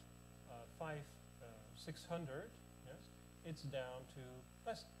at 600, yes, it's down to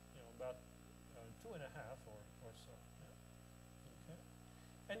less, about 2.5 or so. Yeah. Okay.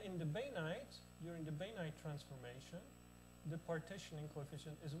 And in the bainite, during the bainite transformation, the partitioning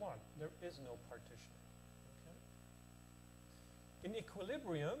coefficient is 1. There is no partitioning. Okay. In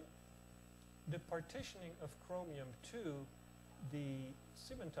equilibrium, the partitioning of chromium to the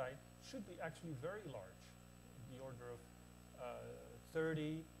cementite should be actually very large, the order of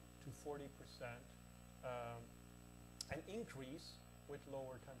 30 to 40%, and increase with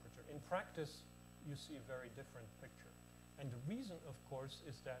lower temperature. In practice, you see a very different picture. And the reason, of course,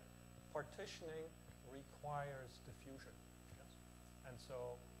 is that partitioning requires diffusion. Yes? And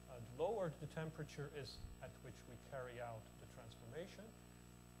so the lower the temperature is at which we carry out the transformation,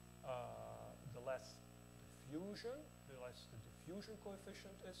 the less diffusion, the less the diffusion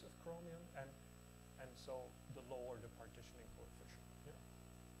coefficient is of chromium, and so the lower the partitioning coefficient. Yeah.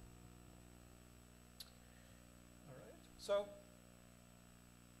 All right. So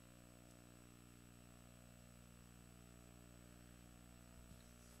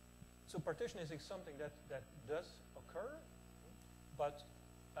partitioning is something that does occur, but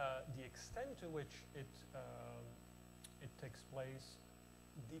the extent to which it takes place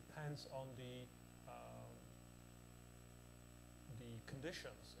depends on the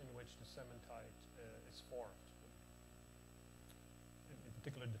conditions in which the cementite is formed, in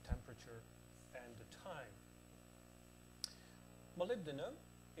particular the temperature and the time. Molybdenum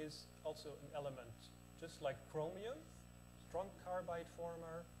is also an element just like chromium, strong carbide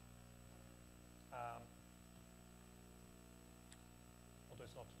former. Although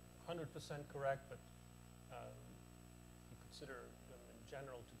it's not 100% correct, but you consider them in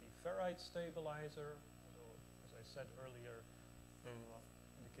general to be ferrite stabilizer. Although, as I said earlier, in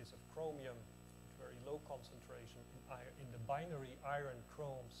the case of chromium, very low concentration in the binary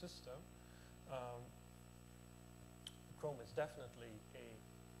iron-chrome system, chrome is definitely a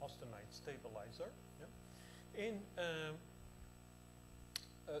austenite stabilizer. Yeah.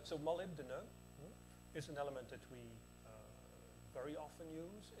 So molybdenum is an element that we very often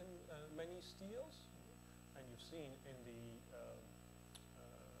use in many steels, and you've seen in the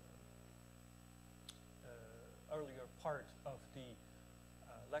earlier part of the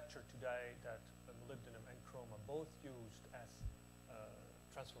lecture today that molybdenum and chrome are both used as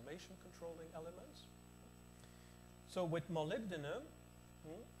transformation controlling elements. So with molybdenum,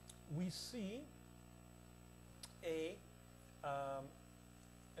 we see an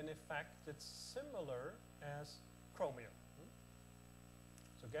effect that's similar as chromium.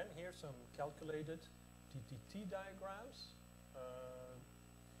 So again, here some calculated TTT diagrams.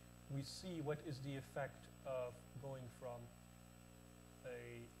 We see what is the effect of going from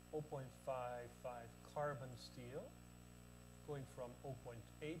a 0.55 carbon steel, going from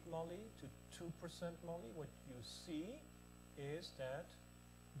 0.8 moly to 2% moly. What you see is that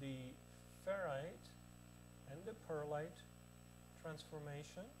the ferrite and the pearlite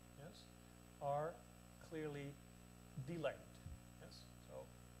transformation, yes, are clearly delayed. Yes, so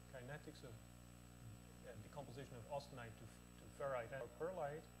kinetics of decomposition of austenite to ferrite and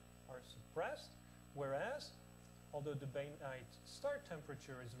pearlite are suppressed, whereas although the bainite start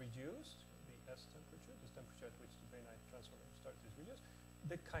temperature is reduced, the S temperature, this temperature at which the bainite transformation starts is reduced,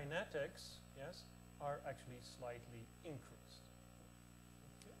 the kinetics, yes, are actually slightly increased.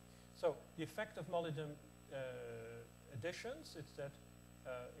 Okay. So the effect of molybdenum additions is that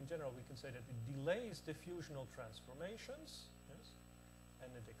in general we can say that it delays diffusional transformations, yes,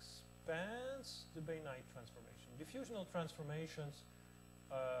 and it expands the bainite transformation. Diffusional transformations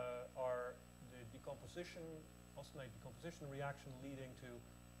are the decomposition, austenite decomposition reaction leading to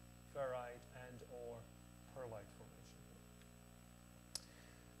ferrite and or pearlite formation.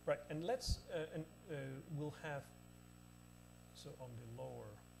 Right, and let's, we'll have, so on the lower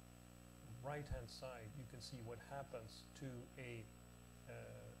right-hand side, you can see what happens to an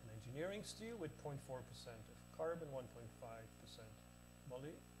engineering steel with 0.4% of carbon, 1.5%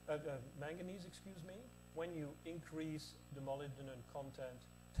 moly, manganese, excuse me, when you increase the molybdenum content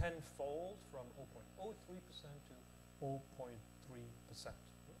tenfold from 0.03% to 0.3%.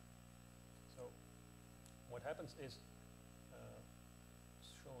 So what happens is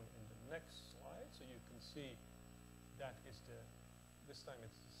shown in the next slide. So you can see that is this time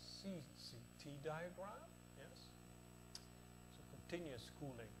it's the CCT diagram, yes. So continuous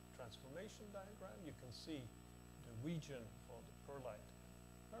cooling transformation diagram. You can see the region for the pearlite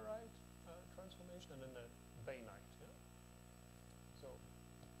ferrite transformation and then the bainite. Yeah? So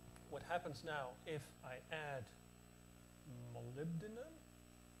what happens now if I add molybdenum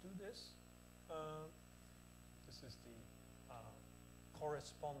to this? This is the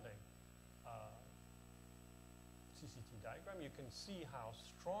corresponding CCT diagram. You can see how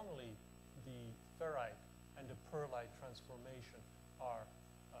strongly the ferrite and the pearlite transformation are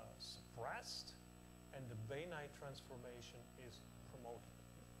suppressed and the bainite transformation is promoted.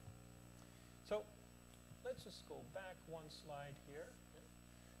 So let's just go back one slide here.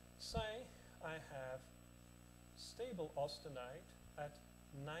 Say I have stable austenite at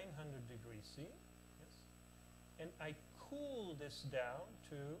 900 degrees C, yes, and I cool this down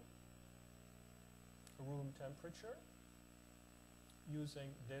to room temperature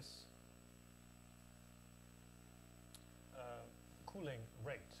using this cooling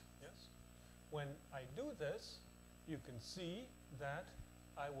rate. Yes, when I do this, you can see that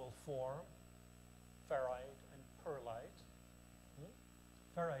I will form ferrite and pearlite,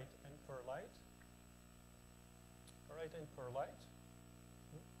 ferrite and pearlite, ferrite and pearlite,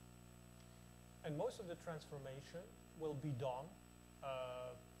 and most of the transformation will be done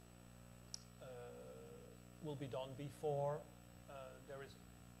before there is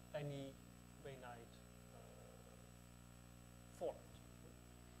any bainite formed.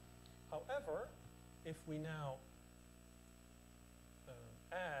 However, if we now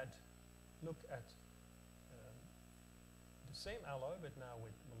look at the same alloy, but now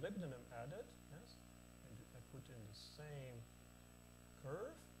with molybdenum added, yes, and I put in the same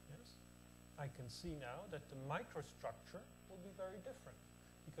curve, yes, I can see now that the microstructure will be very different,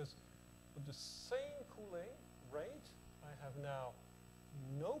 because with the same cooling rate, I have now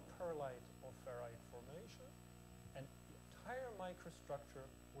no pearlite or ferrite formation, and the entire microstructure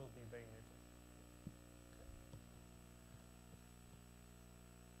will be bainited.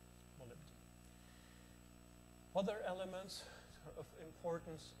 Other elements of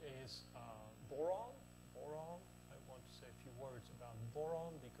importance is boron. Boron, I want to say a few words about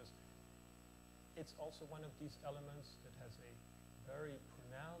boron because it's also one of these elements that has a very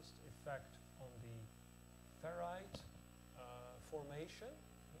pronounced effect on the ferrite formation.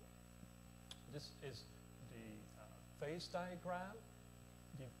 This is the phase diagram,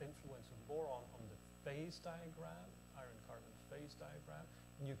 the influence of boron on the phase diagram, iron-carbon phase diagram.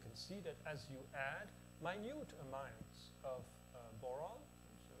 And you can see that as you add minute amounts of boron,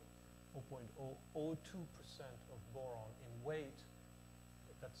 so 0.002% of boron in weight,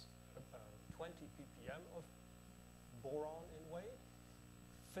 that's 20 ppm of boron in weight,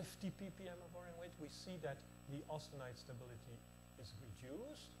 50 ppm of boron in weight, we see that the austenite stability is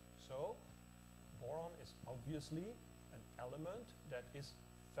reduced. So So boron is obviously an element that is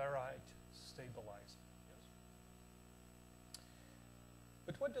ferrite stabilizing. Yes?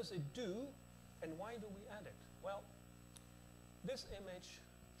 But what does it do, and why do we add it? Well, this image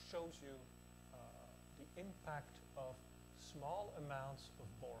shows you the impact of small amounts of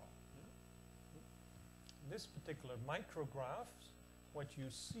boron. In this particular micrograph, what you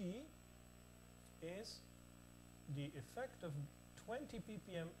see is the effect of 20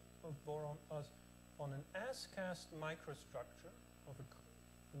 ppm of boron on an as-cast microstructure of a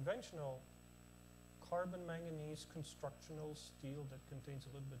conventional carbon manganese constructional steel that contains a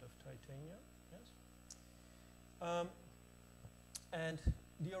little bit of titanium. Yes? And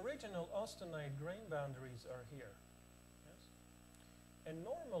the original austenite grain boundaries are here. Yes? And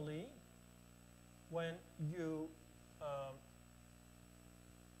normally, when you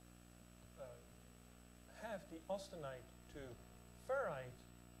have the austenite to ferrite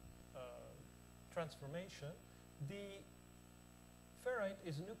transformation, the ferrite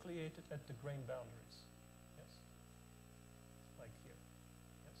is nucleated at the grain boundaries. Yes, like here.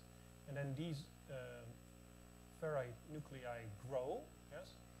 Yes, and then these ferrite nuclei grow.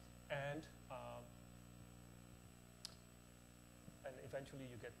 Yes, and eventually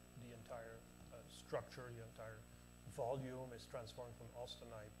you get the entire structure, the entire volume is transformed from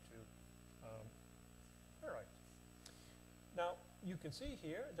austenite to ferrite. Now you can see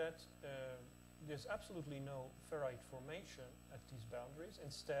here that there's absolutely no ferrite formation at these boundaries.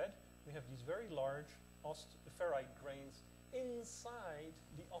 Instead, we have these very large ferrite grains inside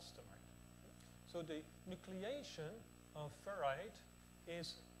the austenite. So the nucleation of ferrite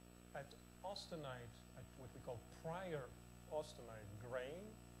is at austenite, at what we call prior austenite grain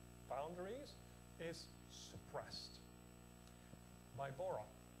boundaries, is suppressed by boron.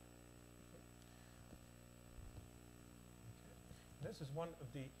 Okay. This is one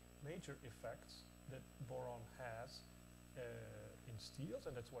of the major effects that boron has in steels,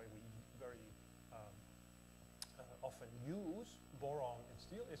 and that's why we very often use boron in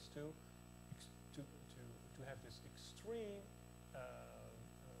steel, is to have this extreme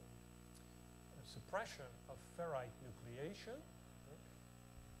suppression of ferrite nucleation.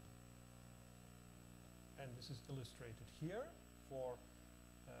 And this is illustrated here for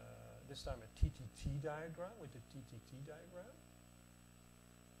this time a TTT diagram with the TTT diagram.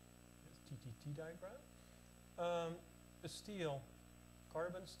 TTT diagram. The steel,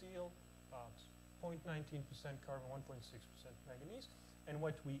 carbon steel, about 0.19% carbon, 1.6% manganese. And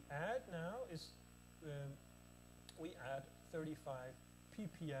what we add now is we add 35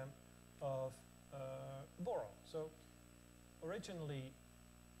 ppm of boron. So originally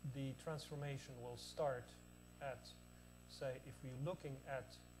the transformation will start at, say, if we're looking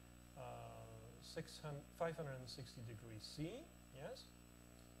at 560 degrees C, yes,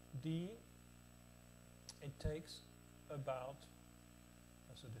 it takes about,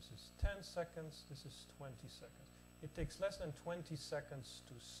 so this is 10 seconds, this is 20 seconds. It takes less than 20 seconds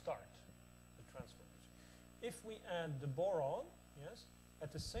to start the transformation. If we add the boron, yes,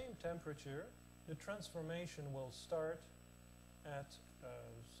 at the same temperature, the transformation will start at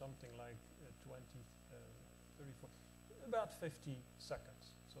something like 20, 34, about 50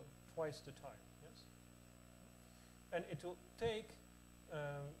 seconds, so twice the time, yes. And it will take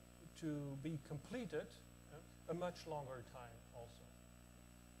to be completed a much longer time also.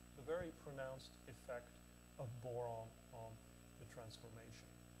 A very pronounced effect of boron on the transformation.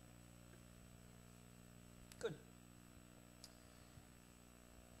 Good.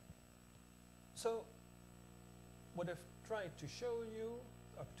 So what I've tried to show you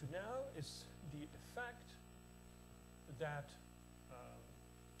up to now is the effect that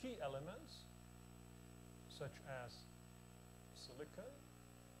key elements such as silicon,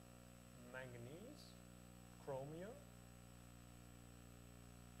 manganese, chromium,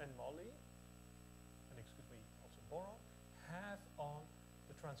 and moly, and excuse me, also boron, have on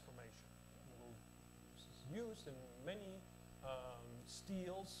the transformation. This is used in many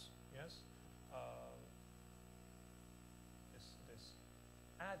steels, yes. This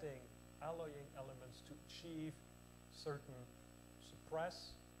adding alloying elements to achieve certain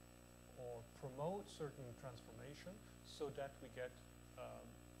suppress or promote certain transformation so that we get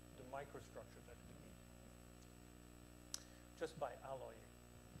the microstructure that we need just by alloying.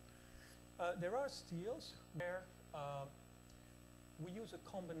 There are steels where we use a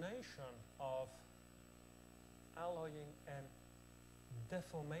combination of alloying and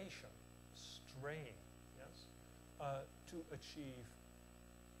deformation, straying, yes, to achieve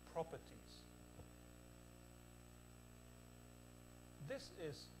properties. This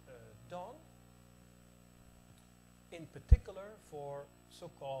is done in particular for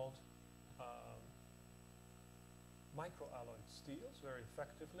so-called microalloyed steels, very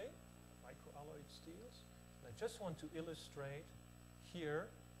effectively, microalloyed steels. And I just want to illustrate here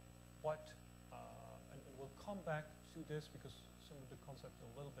what, and we'll come back to this because some of the concepts are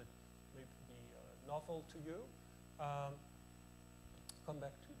a little bit maybe novel to you. Come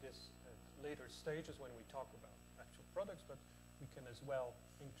back to this at later stages when we talk about actual products, but we can as well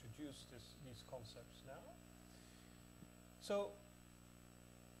introduce these concepts now. So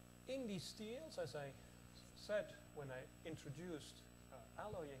in these steels, as I said when I introduced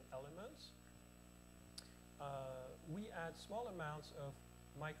alloying elements, we add small amounts of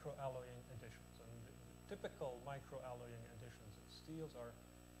microalloying additions. And the typical microalloying additions in steels are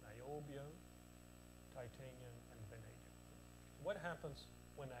niobium, titanium, and vanadium. What happens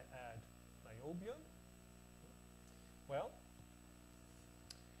when I add niobium? Well,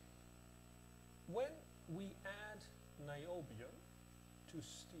 when we add niobium to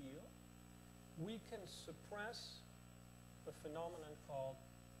steel, we can suppress a phenomenon called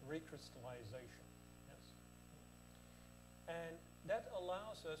recrystallization. Yes? And that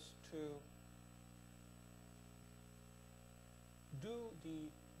allows us to do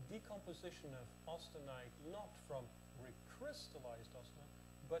the decomposition of austenite not from recrystallized austenite,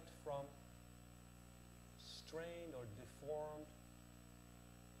 but from strained or deformed.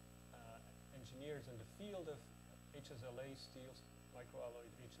 Engineers in the field of HSLA steels, microalloyed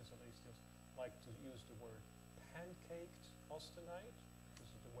HSLA steels, like to use the word pancaked austenite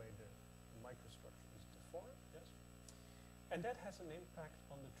because of the way the microstructure is deformed. Yes, and that has an impact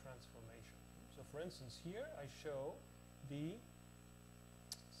on the transformation. So, for instance, here I show the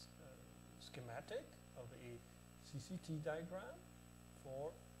schematic of a CCT diagram for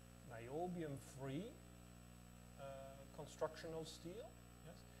niobium-free constructional steel.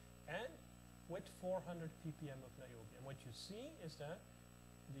 Yes, and with 400 ppm of niobium. What you see is that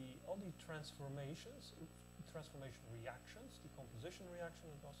all the transformation reactions, decomposition reaction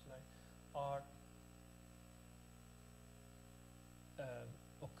of austenite are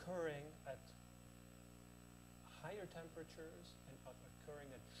occurring at higher temperatures and occurring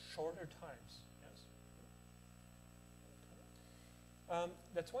at shorter times. Yes.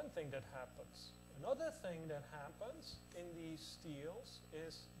 That's one thing that happens. Another thing that happens in these steels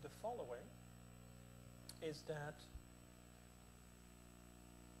is the following. Is that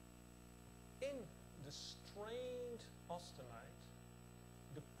in the strained austenite,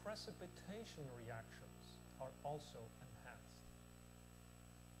 the precipitation reactions are also enhanced.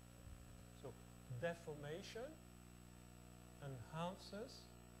 So deformation enhances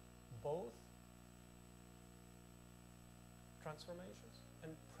both transformations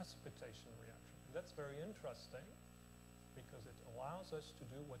and precipitation reactions. That's very interesting, because it allows us to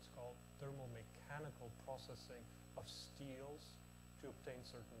do what's called thermomechanical processing of steels to obtain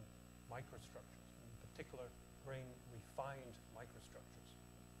certain microstructures, in particular grain-refined microstructures.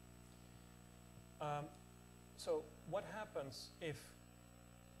 So what happens if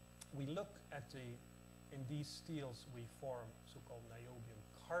we look at in these steels we form so-called niobium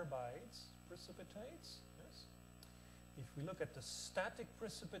carbides precipitates? Yes. If we look at the static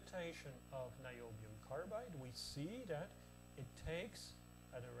precipitation of niobium carbide, we see that it takes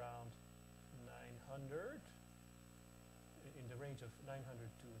at around 900, in the range of 900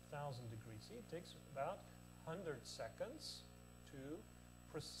 to 1,000 degrees C, it takes about 100 seconds to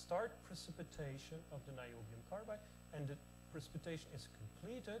start precipitation of the niobium carbide, and the precipitation is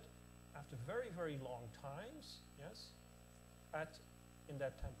completed after very, very long times, yes, in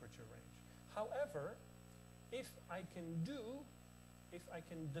that temperature range. However, if I can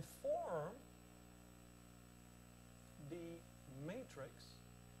deform the matrix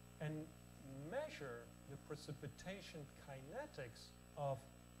and measure the precipitation kinetics of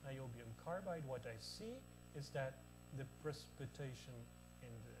niobium carbide, what I see is that the precipitation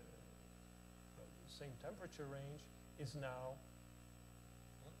in the same temperature range is now,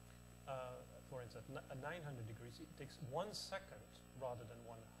 for instance, 900 degrees. It takes 1 second rather than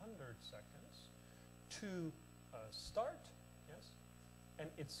 100 seconds to start, yes, and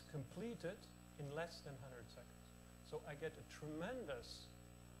it's completed in less than 100 seconds. So I get a tremendous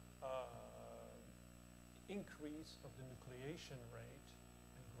increase of the nucleation rate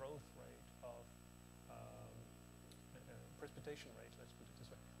and growth rate of precipitation rate, let's put it this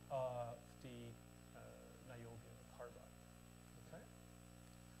way, of the niobium carbide. Okay?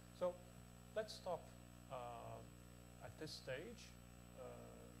 So let's stop at this stage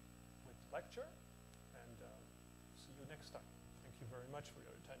with the lecture, and see you next time. Thank you very much for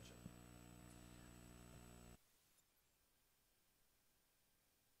your attention.